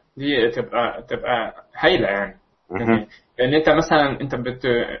دي تبقى هايله يعني. لان انت مثلا انت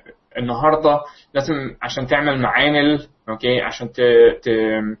النهارده لازم عشان تعمل معامل، اوكي، عشان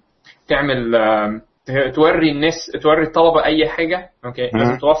تعمل توري الناس، توري الطلبه اي حاجه، اوكي،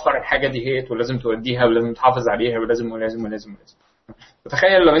 لازم توفر الحاجه دي هي، ولازم توديها، ولازم تحافظ عليها، ولازم ولازم ولازم ولازم.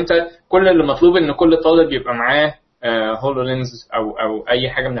 تخيل لو انت كل اللي مطلوب ان كل طالب يبقى معاه هولو لينز او اي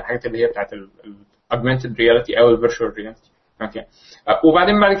حاجه من الحاجات اللي هي بتاعت الاوجمانتد رياليتي او الفيرتشوال رياليتي، اوكي،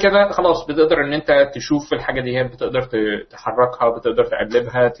 وبعدين بعد كده خلاص بتقدر ان انت تشوف الحاجه دي، هي بتقدر تحركها، بتقدر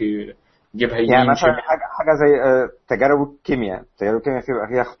تقلبها، تجيبها يمين يعني مثلا حاجه زي تجارب الكيمياء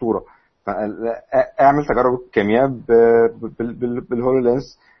فيها خطوره، اعمل تجارب الكيمياء بالهولو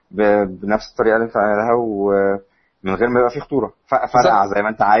لينز بنفس الطريقه اللي انت عاملها، ومن غير ما يبقى فيه خطوره، فرقع زي ما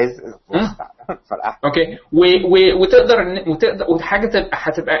انت عايز، فرقع، اوكي، وتقدر وحاجه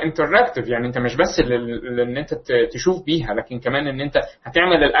هتبقى انتراكتيف، يعني انت مش بس ان انت تشوف بيها، لكن كمان ان انت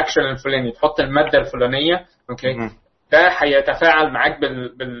هتعمل الاكشن الفلاني، تحط الماده الفلانيه، اوكي، ده هيتفاعل معاك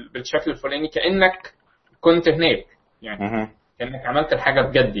بالشكل الفلاني كانك كنت هناك، يعني كانك عملت الحاجه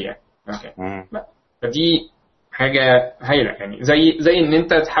بجد يعني، اوكي. فدي حاجه هايله يعني، زي ان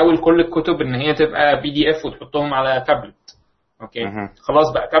انت تحول كل الكتب ان هي تبقى PDF وتحطهم على تابلت، اوكي،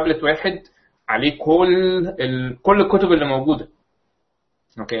 خلاص بقى تابلت واحد عليه كل الكتب اللي موجوده،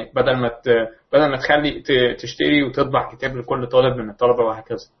 اوكي، بدل ما تخلي تشتري وتطبع كتاب لكل طالب من الطلبه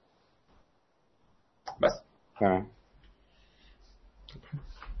وهكذا. بس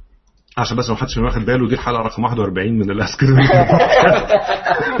عشان بس ما حدش واخد باله، دي الحلقه رقم 41 من الاسكر.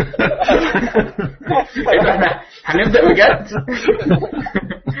 احنا هنبدا بجد.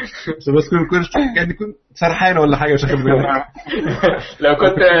 بس كان يكون سرحان ولا حاجه، مش واخد باله. لو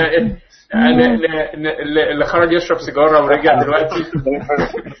كنت اللي خرج يشرب سيجاره ورجع دلوقتي،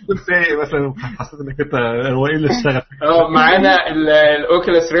 كنت مثلا حسيت انك انت هو ايه اللي اشتغل. معانا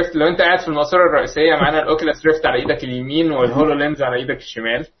الاوكيلاس ريفت، لو انت قاعد في الماسوره الرئيسيه معانا الاوكيلاس ريفت على ايدك اليمين والهولو لينز على ايدك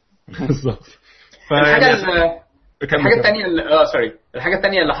الشمال. بالظبط. الحاجه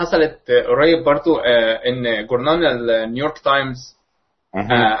الثانيه اللي حصلت قريب برضو، ان جورنال النيويورك تايمز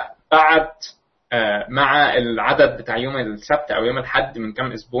بعت مع العدد بتاع يوم السبت او يوم الاحد من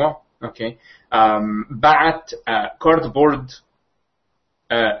كام اسبوع، اوكي، بعت كارد بورد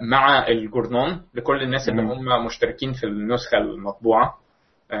مع الجورنال لكل الناس اللي هم مشتركين في النسخه المطبوعه.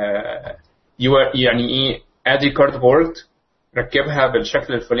 يعني ايه، ادي كارد بورد، ركبها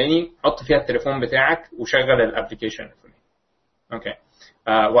بالشكل الفلاني، حط فيها التليفون بتاعك وشغل الابلكيشن الفلاني، اوكي.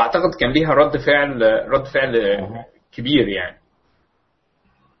 واعتقد كان ليها رد فعل كبير يعني،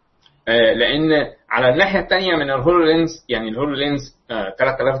 لان على الناحيه الثانيه من الهولو لينز، يعني الهولو لينز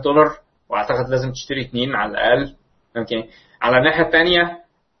 $3000 واعتقد لازم تشتري 2 على الاقل، اوكي. على الناحيه الثانيه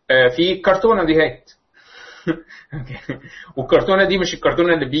في كرتونه ديهات، والكرتونه دي مش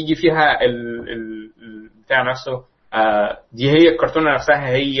الكرتونه اللي بيجي فيها بتاع نفسه، دي هي الكرتونه نفسها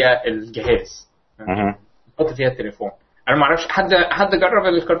هي الجهاز حط فيها التليفون. انا ما اعرفش حد جرب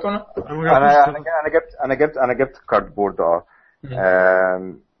الكرتونه. انا جبت كاردبورد.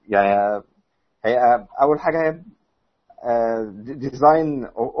 يعني هي اول حاجه هي ديزاين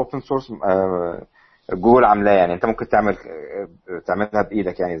اوبن سورس جوجل عاملاه، يعني انت ممكن تعملها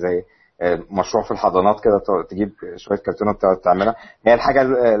بايدك، يعني زي مشروع في الحضانات كده، تجيب شويه كرتونه تعملها. هي الحاجه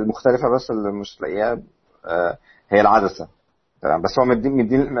المختلفه بس اللي مش تلاقيها هي العدسه، تمام؟ بس هو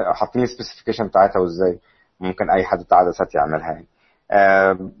مدين حاطين السبيسيفيكيشن بتاعتها وازاي ممكن اي حد بتاع عدسات يعملها يعني.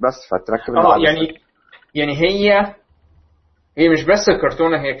 بس فتركب العدسه. يعني هي مش بس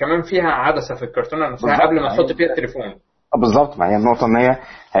الكرتونه، هي كمان فيها عدسه في الكرتونه نفسها قبل ما تحط فيها التليفون. بالظبط، ما هي النقطه ان هي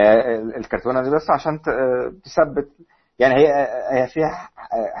الكرتونه دي بس عشان تثبت، يعني هي فيها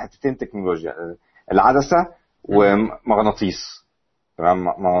حتتين تكنولوجيا، العدسه ومغناطيس، تمام؟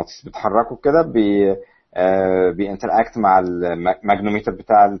 مغناطيس بتحركه كده بينتراكت مع الماجنوميتر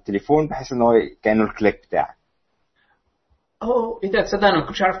بتاع التليفون، بحيث ان هو كانه الكليك بتاعك. ايه ده؟ تصدق انا ما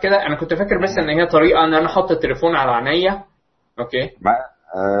كنتش عارف كده. انا كنت فاكر بس ان هي طريقه ان انا احط التليفون على عينيا. اوكي.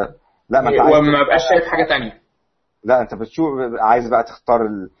 لا، ما انت عايز وما بقاش شايف حاجه تانية. لا، انت بتشوف، عايز بقى تختار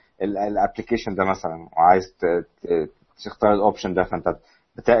الابلكيشن ده مثلا، وعايز تختار الاوبشن ده، فانت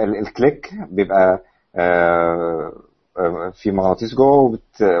الكليك بيبقى في مغناطيس جوه،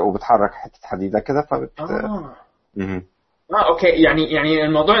 وبتحرك حته حديده كده اوكي. يعني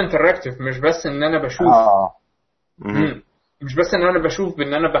الموضوع انتراكتيف، مش بس ان انا بشوف. مش بس ان انا بشوف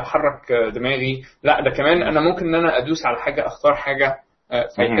بان انا بحرك دماغي، لا ده كمان انا ممكن ان انا ادوس على حاجه، اختار حاجه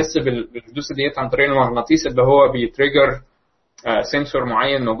فيحس بالدوسه ديت عن طريق المغناطيس اللي هو بيتريجر سنسور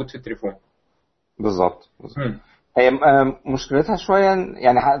معين موجود في التليفون. بالظبط. هي مشكلتها شويه،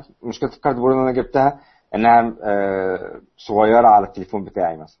 يعني مشكله الكاردبورد اللي انا جبتها انها صغيره على التليفون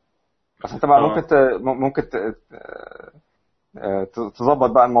بتاعي مثلا. بس انت بقى ممكن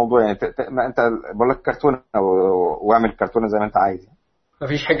تظبط بقى الموضوع، يعني انت بقول لك كرتونه واعمل كرتونه زي ما انت عايز.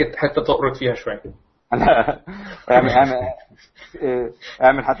 مفيش حته تقرط فيها شويه.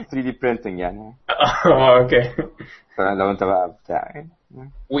 اعمل حتى 3D printing يعني. اوكي. لو انت بقى بتاع يعني.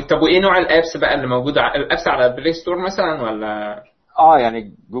 طب وايه نوع الابس بقى اللي موجوده؟ الابس على البلاي ستور مثلا ولا؟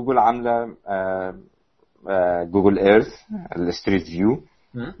 يعني جوجل عامله جوجل ايرث، الستريت فيو،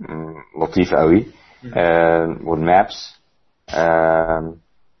 لطيف قوي. والمابس،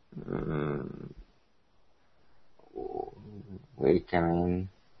 وايه كمان،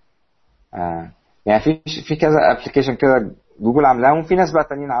 يعني في كذا ابلكيشن كده جوجل عاملاهم، وفي ناس بقى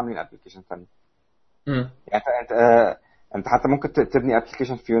تانيين عاملين ابلكيشن تاني. يعني انت حتى ممكن تبني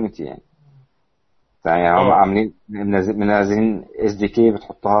ابلكيشن في يونيتي يعني هم عاملين منزلين اس دي كي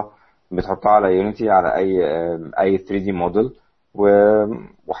بتحطها على يونيتي، على اي 3 دي موديل،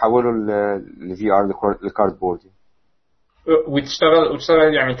 وحولوا لفي ار لكاردبورد،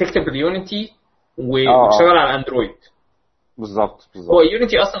 وتشتغل يعني تكتب اليونيتي وتشتغل على اندرويد. بالظبط. هو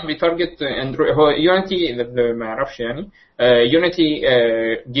يونيتي اصلا بيتارجت اندرويد. هو يونيتي اللي ما يعرفش يعني، يونيتي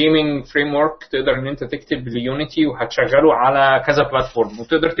جيمنج فريم ورك، تقدر ان انت تكتب اليونيتي وهتشغله على كذا بلاتفورم،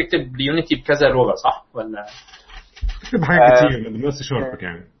 وتقدر تكتب اليونيتي بكذا لغه، صح ولا؟ تكتب حاجات كتير من نفس شارب،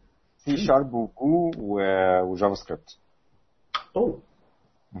 يعني سي شارب وجو وجافا سكريبت.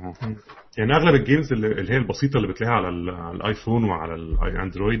 يعني اغلب الجيمز اللي هي البسيطه اللي بتلاقيها على الايفون وعلى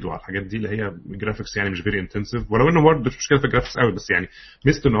الاندرويد وعلى الحاجات دي، اللي هي جرافيكس يعني مش فيري انتنسيف، ولو انه برضه مش مشكله في الجرافيكس قوي، بس يعني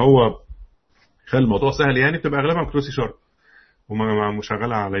ميزته ان هو خلى الموضوع سهل، يعني بتبقى اغلبها بكروس سي شارب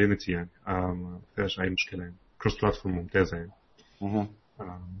ومشغله على يونيتي، يعني ما فيهاش اي مشكله، يعني كروس بلاتفورم ممتازه يعني.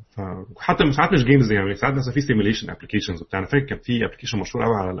 حتى ساعات مش جيمز، يعني ساعات مثلا في سيميليشن ابلكيشنز وبتاع. انا فاكر كان في ابلكيشن مشهور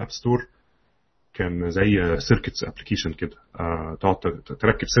قوي على الاب ستور، كان زي سيركتس ابلكيشن كده، تقعد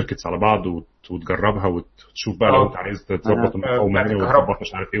تركب سيركتس على بعض وتجربها وتشوف بقى لو انت عايز تظبط المقاومه هنا وتظبط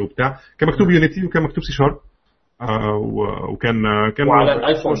مش عارف ايه وبتاع. كان مكتوب يونيتي وكان مكتوب سي شارب، وكان وعلى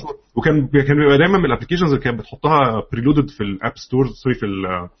الايفون، وكان بيبقى دايما من الابلكيشنز اللي كانت بتحطها بريلودد في الاب ستور، سوري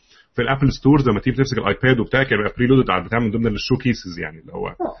في الابل ستور، زي ما تيجي تمسك الايباد وبتاع، كان بيبقى بريلودد على بتاع من ضمن الشو كيسز، يعني اللي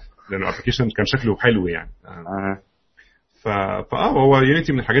هو لان الابلكيشن كان شكله حلو يعني. هو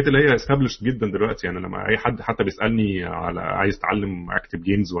يونيتي من الحاجات اللي هي استابلشت جدا دلوقتي، يعني لما اي حد حتى بيسالني على عايز اتعلم اكتب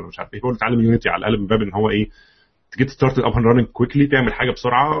جيمز ولا مش عارف ايه، بقول اتعلم يونيتي على الاقل، من باب ان هو ايه، تجيت ستارت اب اند راننج كويكلي، تعمل حاجه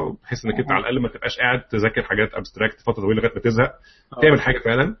بسرعه بحيث انك انت على الاقل ما تبقاش قاعد تذاكر حاجات ابستراكت فتره طويله لغايه ما تزهق، تعمل حاجه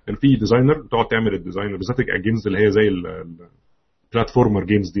فعلا. كان في ديزاينر بتقعد تعمل الديزاينر، بالذات الجيمز اللي هي زي البلاتفورمر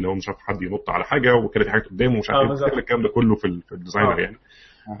جيمز دي، لو مش عارف حد ينط على حاجه وكانت حاجه قدامه ومش عارف ايه، الكلام ده كله في الديزاينر يعني.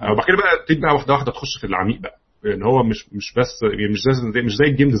 وبعد كده بقى تبدا واحده واحده تخش في العميق بقى، ان هو مش بس يعني مش زي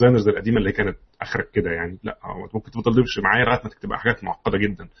الجيم ديزاينرز القديمه اللي كانت اخرك كده يعني. لا هو ممكن تفضل تمشي معايا لغايه ما تكتب حاجات معقده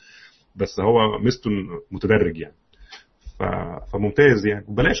جدا، بس هو ميزته متدرج يعني. فممتاز يعني،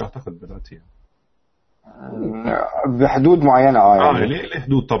 وبلاش اعتقد دلوقتي يعني. بحدود معينه يعني ليه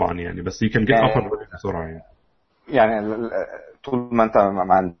حدود طبعا يعني، بس يمكن جيت ابر بسرعه يعني. يعني طول ما انت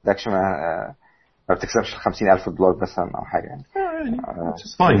ما عندكش ما بتكسبش $50,000 مثلا او حاجه يعني.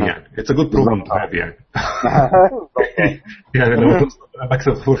 It's fine يعني. It's a good problem to have يعني. يعني لو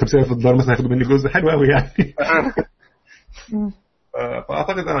بكسب فوق $50,000 مثلا هياخدوا مني جزء حلو قوي يعني.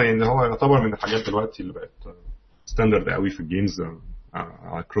 فاعتقد يعني هو يعتبر من الحاجات دلوقتي اللي بقت ستاندرد قوي في الجيمز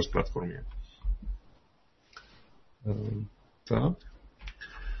على كروس بلاتفورم يعني.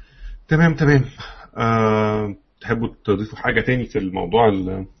 تمام. تحبوا تضيفوا حاجه تاني في الموضوع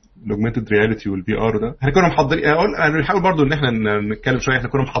الاوجمانتد رياليتي والفي ار ده؟ احنا كنا محضرين، انا بنحاول برضو ان احنا نتكلم شويه. احنا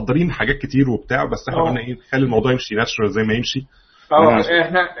كنا محضرين حاجات كتير وبتاع، بس احنا قلنا ايه، نخلي الموضوع يمشي ناتشرال زي ما يمشي.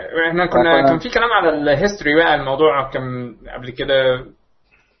 احنا كان في كلام على الهيستوري بقى. الموضوع كان قبل كده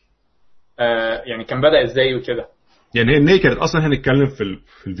يعني كان بدأ ازاي وكده يعني. النية كانت اصلا هنتكلم في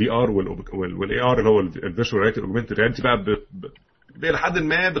الفي ار والاي ار اللي هو الفيرتشوال رياليتي والاوجمانتد رياليتي بقى لحد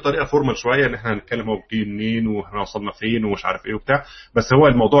ما بطريقه فورمال شويه، ان احنا هنتكلم هو جه منين واحنا وصلنا فين ومش عارف ايه وبتاع. بس هو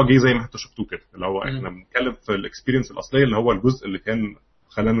الموضوع جه زي ما انتوا شفتوه كده، اللي هو احنا بنتكلم في الاكسبيرينس الاصليه اللي هو الجزء اللي كان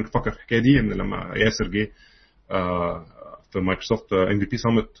خلانا نفكر في الحكايه دي. ان لما ياسر جه في مايكروسوفت ام في بي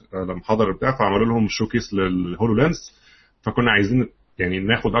سامت لما حضر بتاع، فعملوا لهم شوكيس للهولو لينس، فكنا عايزين يعني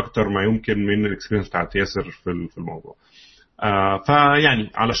ناخد اكتر ما يمكن من الاكسبيرينس بتاعت ياسر في الموضوع.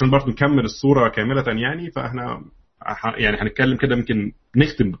 فيعني علشان برضو نكمل الصوره كامله يعني، فاحنا يعني هنتكلم كده، ممكن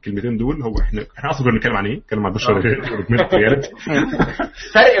نختم بالكلمتين دول. هو احنا اصلا كنا بنتكلم عن ايه؟ نتكلم عن الفيرتشوال رياليتي.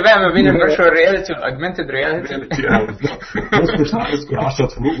 فرق بقى ما بين الفيرتشوال رياليتي والاوجمانتد رياليتي. بس 10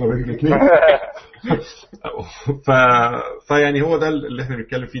 فروق ما بين الاثنين. فيعني هو ده اللي احنا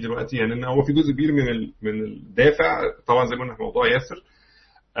بنتكلم فيه دلوقتي يعني. ان هو في جزء كبير من الدافع طبعا زي ما قلنا في موضوع ياسر.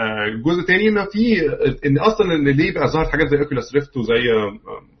 الجزء تاني ان اصلا ان ليه بقى ظهر حاجات زي اوكيولاس ريفت وزي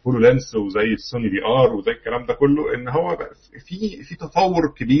هولو لينس وزي سوني في ار وزي الكلام ده كله، ان هو بقى في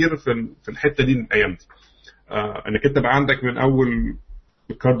تطور كبير في الحته دي الايام دي. انك انت بقى عندك من اول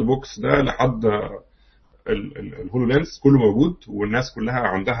الكارد بوكس ده لحد الهولو لينس كله موجود، والناس كلها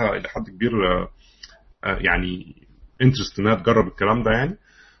عندها الى حد كبير يعني انترست انها تجرب الكلام ده يعني.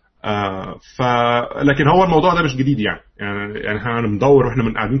 لكن هو الموضوع ده مش جديد يعني احنا بندور واحنا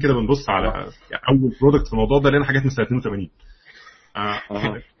من قاعدين كده بنبص على يعني اول برودكت في الموضوع ده لقينا حاجات من سنه 82.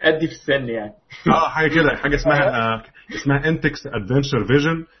 ادي في السن يعني. حاجه كده، حاجه اسمها انتكس ادفنتشر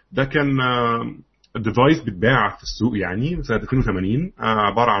فيجن. ده كان ديفايس بيتباع في السوق يعني سنه 82،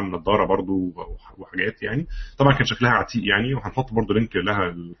 عباره عن نظاره برضو وحاجات يعني. طبعا كان شكلها عتيق يعني، وهنحط برضو لينك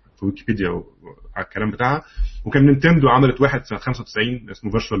لها في ويكيبيديا على الكلام بتاعها. وكان نينتندو عملت واحد سنه 95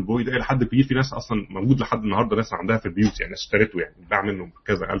 اسمه فيرتشوال بوي. ده لحد كبير، في ناس اصلا موجود لحد النهارده، ناس عندها في البيوت يعني، ناس اشترته يعني، باع منه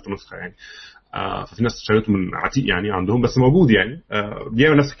كذا الف نسخه يعني. ففي ناس اشترته من عتيق يعني عندهم، بس موجود يعني.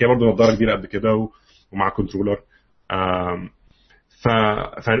 بيعمل نفس الحكايه برضو، نظاره كبيره قد كده ومع كنترولر.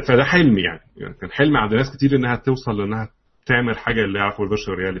 فده حلم يعني كان حلم عند ناس كتير انها توصل لانها تعمل حاجه اللي يعرفوا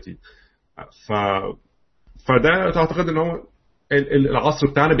الفيرتشوال رياليتي. فده تعتقد ان هو العصر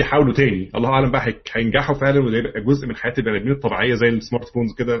بتاعنا بيحاولوا تاني، الله اعلم بقى هينجحوا فعلا وده يبقى جزء من حياه البني ادمين الطبيعيه زي السمارت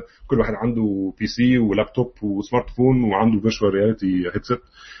فونز كده. كل واحد عنده بي سي ولابتوب وسمارت فون وعنده فيرتشوال رياليتي هيدسيت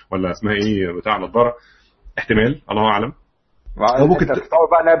ولا اسمها ايه بتاع نظاره. احتمال، الله اعلم. ممكن تتصور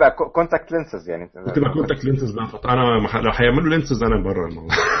بقى انها بقى كونتاكت لينسز يعني. تبقى كونتاكت لينسز بقى. انا لو هيعملوا لينسز انا بره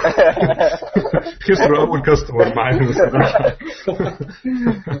الموضوع. خسروا اول كاستمر معايا بصراحه.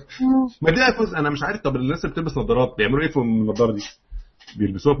 ما دي افوز انا مش عارف. طب الناس اللي بتلبس نظارات بيعملوا ايه في النظاره دي؟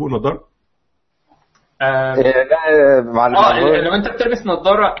 بيلبسوها فوق النظاره؟ لا مع لو انت بتلبس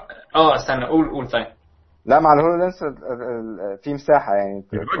نظاره استنى قول طيب. لا مع الهولو لينس في مساحه يعني.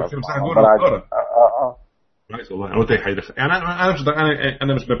 في مساحه جوه النظاره. كويس والله. انا قلت هيدخل يعني.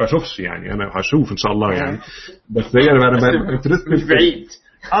 انا مش بشوفش يعني، انا هشوف ان شاء الله يعني. بس هي انا مش بعيد.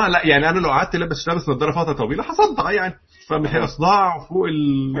 لا يعني انا لو قعدت لابس نظاره فتره طويله هصدع يعني. فمش هي صداع فوق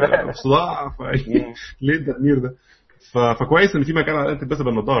الصداع. ليه التدمير ده؟ فكويس ان في مكان على انت تلبسها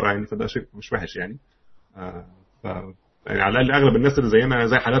بالنظاره يعني، فده شيء مش وحش يعني. يعني على الاقل اغلب الناس اللي زينا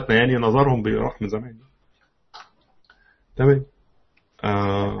زي حالاتنا يعني نظرهم بيروح من زمان. تمام.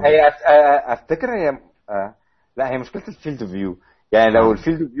 هي افتكر هي لا هي مشكله الفيلد فيو يعني. لو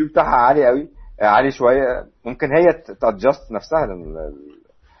الفيلد فيو بتاعها عالي قوي، عالي شويه، ممكن هي تادجست نفسها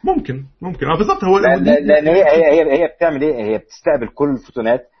ممكن بالظبط. هو لان هي بتعمل ايه؟ هي بتستقبل كل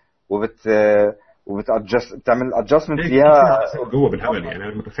الفوتونات بتعمل ادجستمنت ليها جوه بالهبل. يعني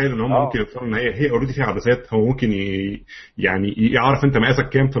انا متخيل ان هم ممكن يوصلوا ان هي اوريدي فيها عدسات. هو ممكن يعني يعرف انت مقاسك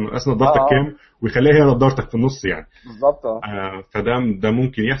كام في مقاس نظارتك كام ويخليها هي نظارتك في النص يعني بالظبط. فده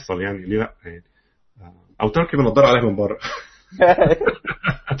ممكن يحصل يعني، ليه لا يعني. او تركب النظاره عليها من بره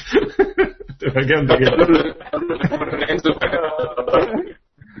تبقى جامده جدا.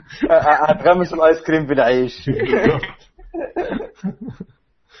 هتغمس الايس كريم بالعيش.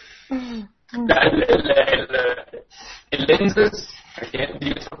 اللينزز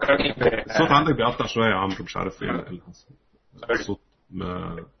دي بتفكرني الصوت عندك بيقطع شويه يا عمرو، مش عارف ايه اللي حصل. الصوت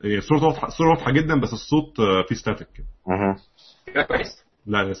هي الصوره واضحه جدا بس الصوت فيه ستاتيك كده. كده كويس؟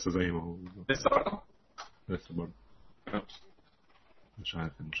 لا لسه زي ما هو. لسه برضه مش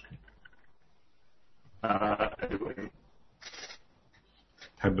عارف المشكله.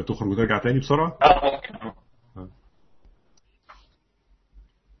 تحب تخرج وترجع تاني بسرعه؟ ممكن.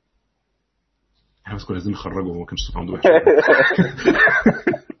 احنا بس كنا لازم نخرجه، ما كانش الصوت عنده وحش.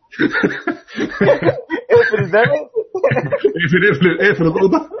 اقفل الباب، اقفل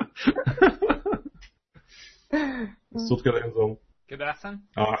الاوضه. الصوت كده ينظم كده احسن.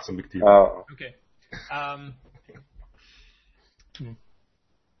 احسن بكتير. اوكي.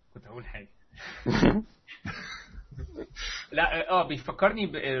 كنت هقول حاجه. لا بيفكرني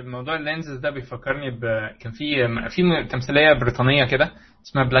بموضوع اللينزز ده، بيفكرني كان في تمثيليه بريطانيه كده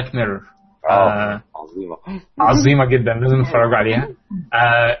اسمها بلاك ميرور. عظيمه جدا، لازم نتفرجوا عليها.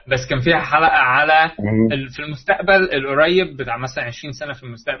 بس كان فيها حلقه على في المستقبل القريب بتاع مثلا 20 سنه في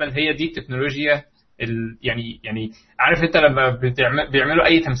المستقبل. هي دي التكنولوجيا يعني عارف انت لما بيعملوا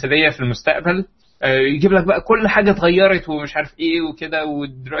اي تمثيليه في المستقبل يجيب لك بقى كل حاجه اتغيرت ومش عارف ايه وكده،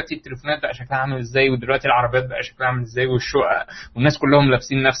 ودلوقتي التليفونات بقى شكلها عامل ازاي، ودلوقتي العربيات بقى شكلها عامل ازاي، والشقق والناس كلهم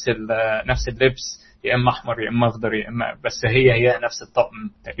لابسين نفس اللبس، يا اما احمر يا اما اخضر يا اما، بس هي نفس الطقم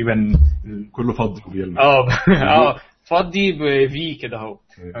تقريبا، كله فضي بيلمع. فضي بفي كده اهو.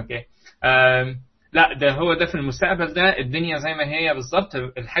 اوكي. لا ده في المستقبل ده الدنيا زي ما هي بالظبط.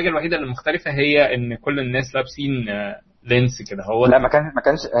 الحاجه الوحيده اللي مختلفه هي ان كل الناس لابسين لينس كده هو. لا ما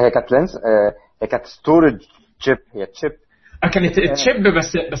كانش هي كانت لينس، هي كانت ستورج تشيب. هي تشيب كانت تشيب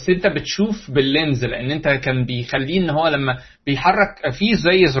بس انت بتشوف باللينز، لان انت كان بيخليه ان هو لما بيحرك فيه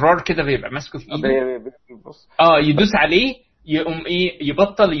زي زرار كده بيبقى ماسكه في ايده، يدوس عليه يقوم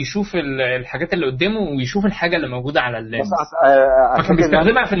يبطل يشوف الحاجات اللي قدامه ويشوف الحاجه اللي موجوده على اللينز. فكان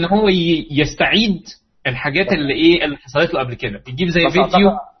بيستخدمها في ان هو يستعيد الحاجات اللي حصلت له قبل كده، يجيب زي فيديو.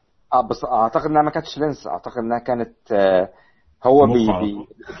 بس اعتقد انها ما كانتش لينس، اعتقد انها كانت هو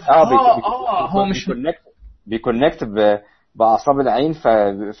هو مش بيكونكت باعصاب العين،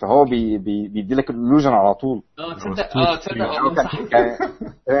 فهو بيدي لك الالوجن على طول. تصدق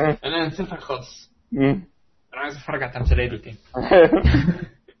انا نسيتها خالص. انا عايز اتفرج على التمثيليه دي تاني.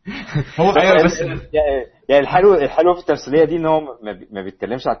 هو بس يعني الحلو في التمثيليه دي ان هو ما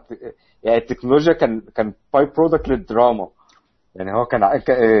بيتكلمش على يعني التكنولوجيا كان باي برودكت للدراما. يعني هو كان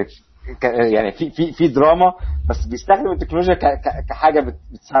يعني في دراما، بس بيستخدم التكنولوجيا كحاجه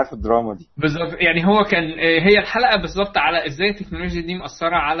بتساعد في الدراما دي بالظبط. يعني هو كان هي الحلقه بالظبط على ازاي التكنولوجيا دي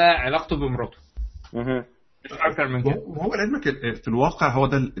مأثره على علاقته بمراته. مش اكتر من كده. وهو لازمك في الواقع هو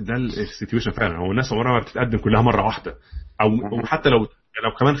ده السيتويشن فعلا. هو الناس عمرها ما بتتقدم كلها مره واحده، او حتى لو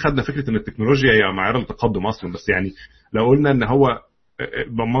كمان خدنا فكره ان التكنولوجيا هي معيار التقدم اصلا، بس يعني لو قلنا ان هو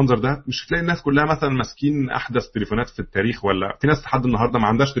بالمنظر ده مش هتلاقي الناس كلها مثلا ماسكين احدث تليفونات في التاريخ، ولا في ناس لحد النهارده ما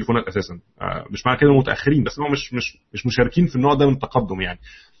عندهاش تليفونات اساسا. مش معنى كده متاخرين، بس هم مش مشاركين في النوع ده من التقدم يعني.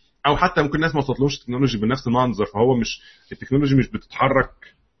 او حتى ممكن ناس ما وصلتلهمش التكنولوجي بنفس المنظر، فهو مش التكنولوجي مش بتتحرك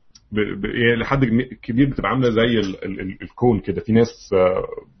لحد كبير، بتبقى عامله زي الكون كده. في ناس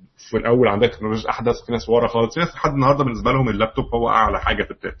في الاول عندها تكنولوجيا احدث، في ناس ورا خالص، في ناس لحد النهارده بالنسبه لهم اللابتوب هو اعلى حاجه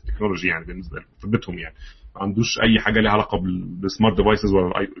في التكنولوجي يعني بالنسبه لهم في بيتهم. يعني ما عندوش اي حاجه ليها علاقه بالسمارت ديفايسز ولا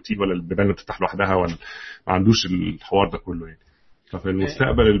الاي او تي ولا البيبان اللي بتفتح لوحدها، ولا ما عندوش الحوار ده كله يعني. ففي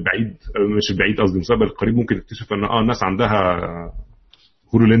المستقبل البعيد، مش البعيد قصدي، المستقبل القريب، ممكن تكتشف ان الناس عندها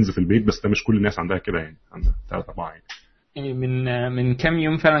هولو لينز في البيت، بس ده مش كل الناس عندها كده يعني، عندها 3-4 يعني. من كام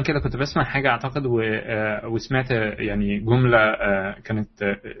يوم فعلا كده كنت بسمع حاجه اعتقد وسمعت يعني جمله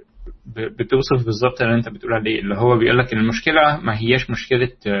كانت بتوصف بالظبط اللي انت بتقول عليه، اللي هو بيقول لك المشكله ما هياش مشكله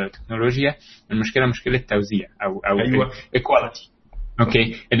تكنولوجيا، المشكله مشكله توزيع او أيوة. ايكواليتي.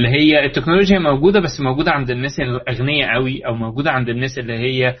 اوكي، اللي هي التكنولوجيا موجوده، بس موجوده عند الناس الاغنياء قوي، او موجوده عند الناس اللي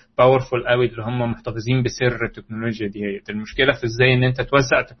هي باورفول قوي، اللي هم محتفظين بسر التكنولوجيا دي. هي المشكله في ازاي ان انت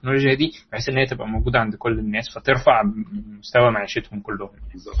توزع التكنولوجيا دي بحيث ان هي تبقى موجوده عند كل الناس، فترفع مستوى معيشتهم كلهم.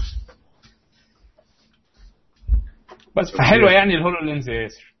 بس فحلوه يعني الهولو لينز يا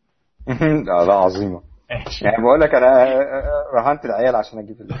ياسر. لا عظيمه. يعني بقول لك انا رهنت العيال عشان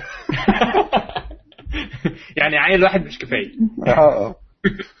اجيب يعني عيل واحد مش كفايه.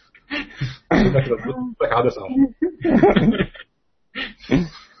 لك عدد صعب.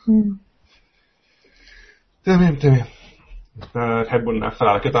 تمام تحبوا نقفل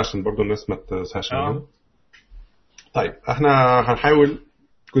على كده عشان برضو الناس ما تسهاش مننا. طيب احنا هنحاول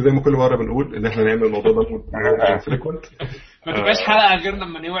زي ما كل مره بنقول ان احنا نعمل الموضوع ده فريكوينت، ما تبقاش حلقه غير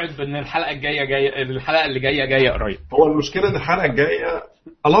لما نوعد بان الحلقه الجايه الحلقه اللي جايه قريب. هو المشكله ان الحلقه الجايه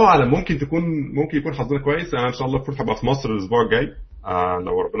الله اعلم ممكن يكون حظنا كويس. انا ان شاء الله المفروض هبقى في مصر الاسبوع الجاي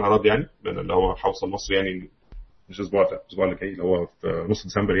لو ربنا اراد يعني، لان اللي هو هوصل مصر يعني مش الاسبوع اللي جاي اللي هو في نص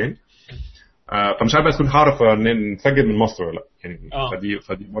ديسمبر يعني. فمش عارف اذا كنت هعرف نسجل من مصر ولا لا يعني.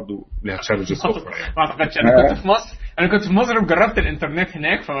 فدي برضه ليها تشالنجز اخرى يعني. ما اعتقدش. انا كنت في مصر وجربت الانترنت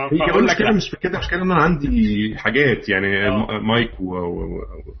هناك، فاقول لك مش في كده، مش كده ان انا عندي حاجات يعني مايك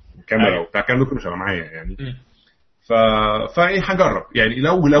وكاميرا وبتاع كان ممكن مش معايا يعني. فايه هنجرب يعني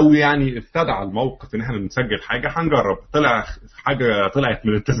لو يعني استدعى الموقف ان احنا نسجل حاجه هنجرب. طلعت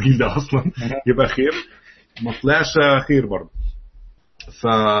من التسجيل ده اصلا يبقى خير، ما طلعش خير برضه.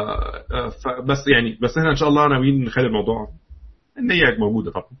 بس احنا ان شاء الله ناويين نخلي الموضوع النية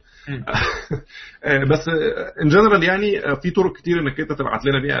موجودة طبعا. بس ان جنرال يعني في طرق كتير انك انت تبعت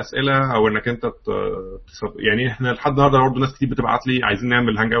لنا بيها اسئله، او انك انت يعني احنا لحد النهارده برضه ناس كتير بتبعت لي عايزين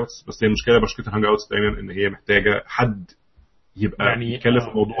نعمل هانج اوتس، بس هي المشكله مشكله الهانج اوتس دايما ان هي محتاجه حد يبقى يعني يتكلم في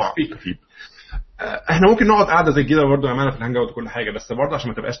الموضوع كتير. احنا ممكن نقعد قاعده زي كده برضه نعملها في الهانج اوت وكل حاجه، بس برضه عشان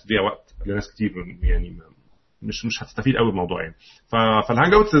ما تبقاش تضيع وقت لناس كتير يعني مش هتستفيد قوي بالموضوع يعني.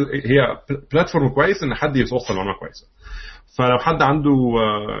 فالهانج اوت هي بلاتفورم كويس ان حد يوصل معلومه كويسه. فلو حد عنده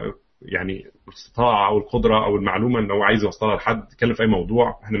يعني الاستطاعه او القدره او المعلومه ان هو عايز يوصلها لحد يتكلم في اي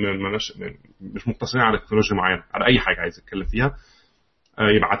موضوع، احنا مش مقتصرين على تكنولوجيا معينه، على اي حاجه عايز يتكلم فيها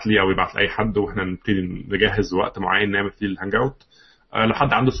يبعت لي او يبعت لاي حد، واحنا نبتدي نجهز وقت معين نعمل فيه الهانج اوت. لو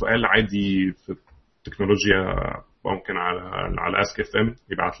حد عنده سؤال عادي في التكنولوجيا ممكن على اسك اف ام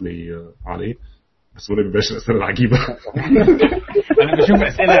يبعت لي عليه، بس ما بيبقاش الاسئله العجيبه. انا بشوف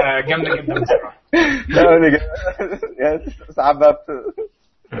اسئله جامده جدا بصراحه. لا انا يعني ساعات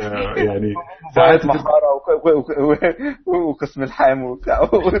يعني ساعات محاره وقسم الحام وبتاع.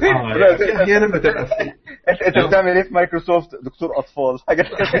 احيانا بتبقى انت بتعمل ايه في مايكروسوفت؟ دكتور اطفال حاجه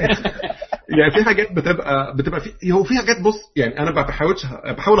يعني في حاجات بتبقى في حاجات. بص يعني انا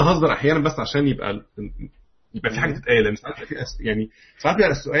بحاول اهزر احيانا بس عشان يبقى في حاجه تتقال. ساعات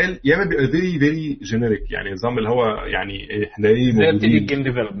بيبقى السؤال يا اما بيبقى فيري جينيريك يعني نظام اللي هو يعني احنا ليه موجودين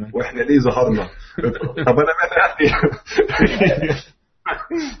واحنا ليه ظهرنا. طب انا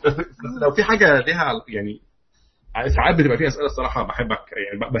لو في حاجه ليها يعني ساعات بتبقى فيها اسئله الصراحه بحبك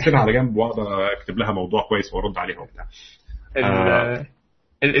يعني بسيبها على جنب واقعد اكتب لها موضوع كويس وارد عليها وبتاع.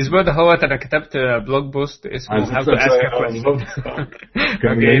 الاسبوع ده هو انا كتبت بلوج بوست اسمه How to Ask a Question.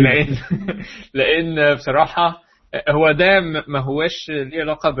 لان بصراحه هو ده ما هوش ليه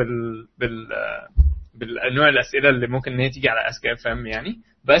علاقه بالانواع الاسئله اللي ممكن ان هي تيجي على Ask FM يعني.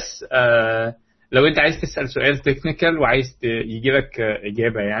 بس لو انت عايز تسال سؤال تكنيكال وعايز يجي لك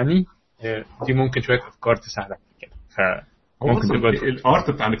اجابه يعني دي ممكن شويه افكار تساعدك كده. فممكن تبقى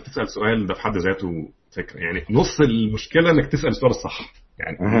الارت بتاع انك تسال سؤال ده في حد ذاته فكره يعني. نص المشكله انك تسال السؤال الصح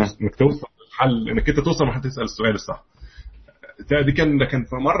يعني انك توصل للحل انك انت توصل لحد تسال السؤال الصح. ده كان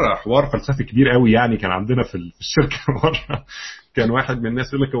في مره حوار فلسفي كبير قوي يعني. كان عندنا في الشركه مره كان واحد من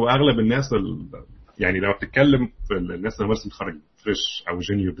الناس يقول لك هو اغلب الناس يعني لو بتتكلم في الناس اللي لسه متخرج فريش او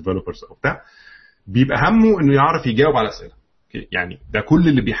جونيور ديفلوبرز او بتاع بيبقى همه انه يعرف يجاوب على اسئله يعني. ده كل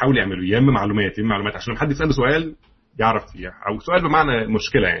اللي بيحاول يعمله يا اما معلومات عشان لما حد يساله سؤال يعرف فيها او سؤال بمعنى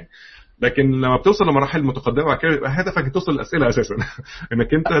مشكله يعني. لكن لما بتوصل لمراحل متقدمه كده يبقى هدفك توصل للاسئله اساسا.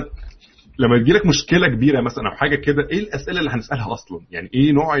 انك انت لما تجيلك مشكله كبيره مثلا او حاجه كده ايه الاسئله اللي هنسالها اصلا يعني.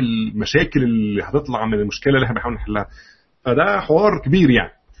 ايه نوع المشاكل اللي هتطلع من المشكله اللي احنا بنحاول نحلها. فده حوار كبير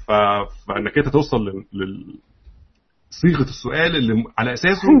يعني. فانك انت توصل صيغه السؤال اللي على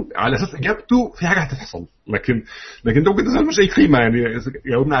اساس اجابته في حاجه هتحصل. لكن انت ممكن تسال مش اي قيمه يعني.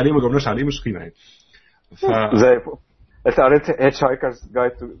 جاوبنا عليه ما جاوبناش عليه مش قيمه يعني. زي انت قريت Hitchhiker's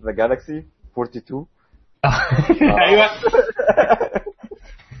Guide to the Galaxy 42؟ ايوه.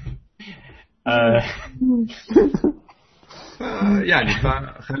 يعني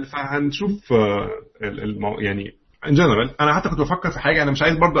فهنشوف يعني ان جنرال. انا حتى كنت بفكر في حاجه انا مش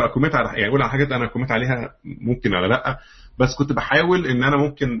عايز برضه اكوميت على يعني اقول على حاجات انا اكوميت عليها ممكن ولا لا، بس كنت بحاول ان انا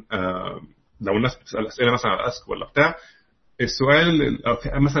ممكن لو الناس بتسال اسئله مثلا على اسك ولا بتاع السؤال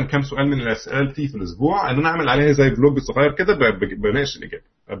مثلا كم سؤال من الاسئله في الاسبوع ان انا اعمل عليها زي فلوج صغير كده بناقش الاجابه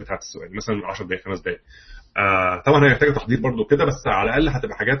بتاعه السؤال مثلا 10 دقائق 5 دقائق. طبعا هي محتاجه تحضير برضو كده، بس على الاقل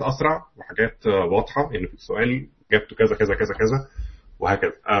هتبقى حاجات اسرع وحاجات واضحه يعني في السؤال جابته كذا كذا كذا كذا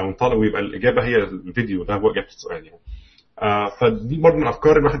وهكذا. ونطالب ويبقى الاجابه هي الفيديو ده هو اجابه السؤال يعني. فدي برضه من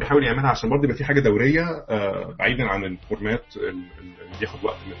الافكار الواحد بيحاول يعملها عشان برضه يبقى في حاجه دوريه بعيدا عن الفورمات اللي بياخد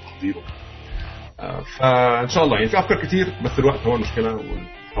وقت من تحضيره. فان شاء الله يعني في افكار كتير بس الوقت هو المشكله.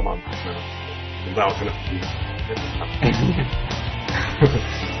 وطبعا احنا بنضيع وقتنا كتير.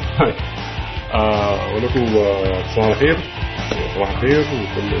 اقول لكم صباح الخير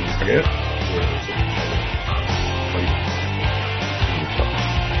وكل الحاجات.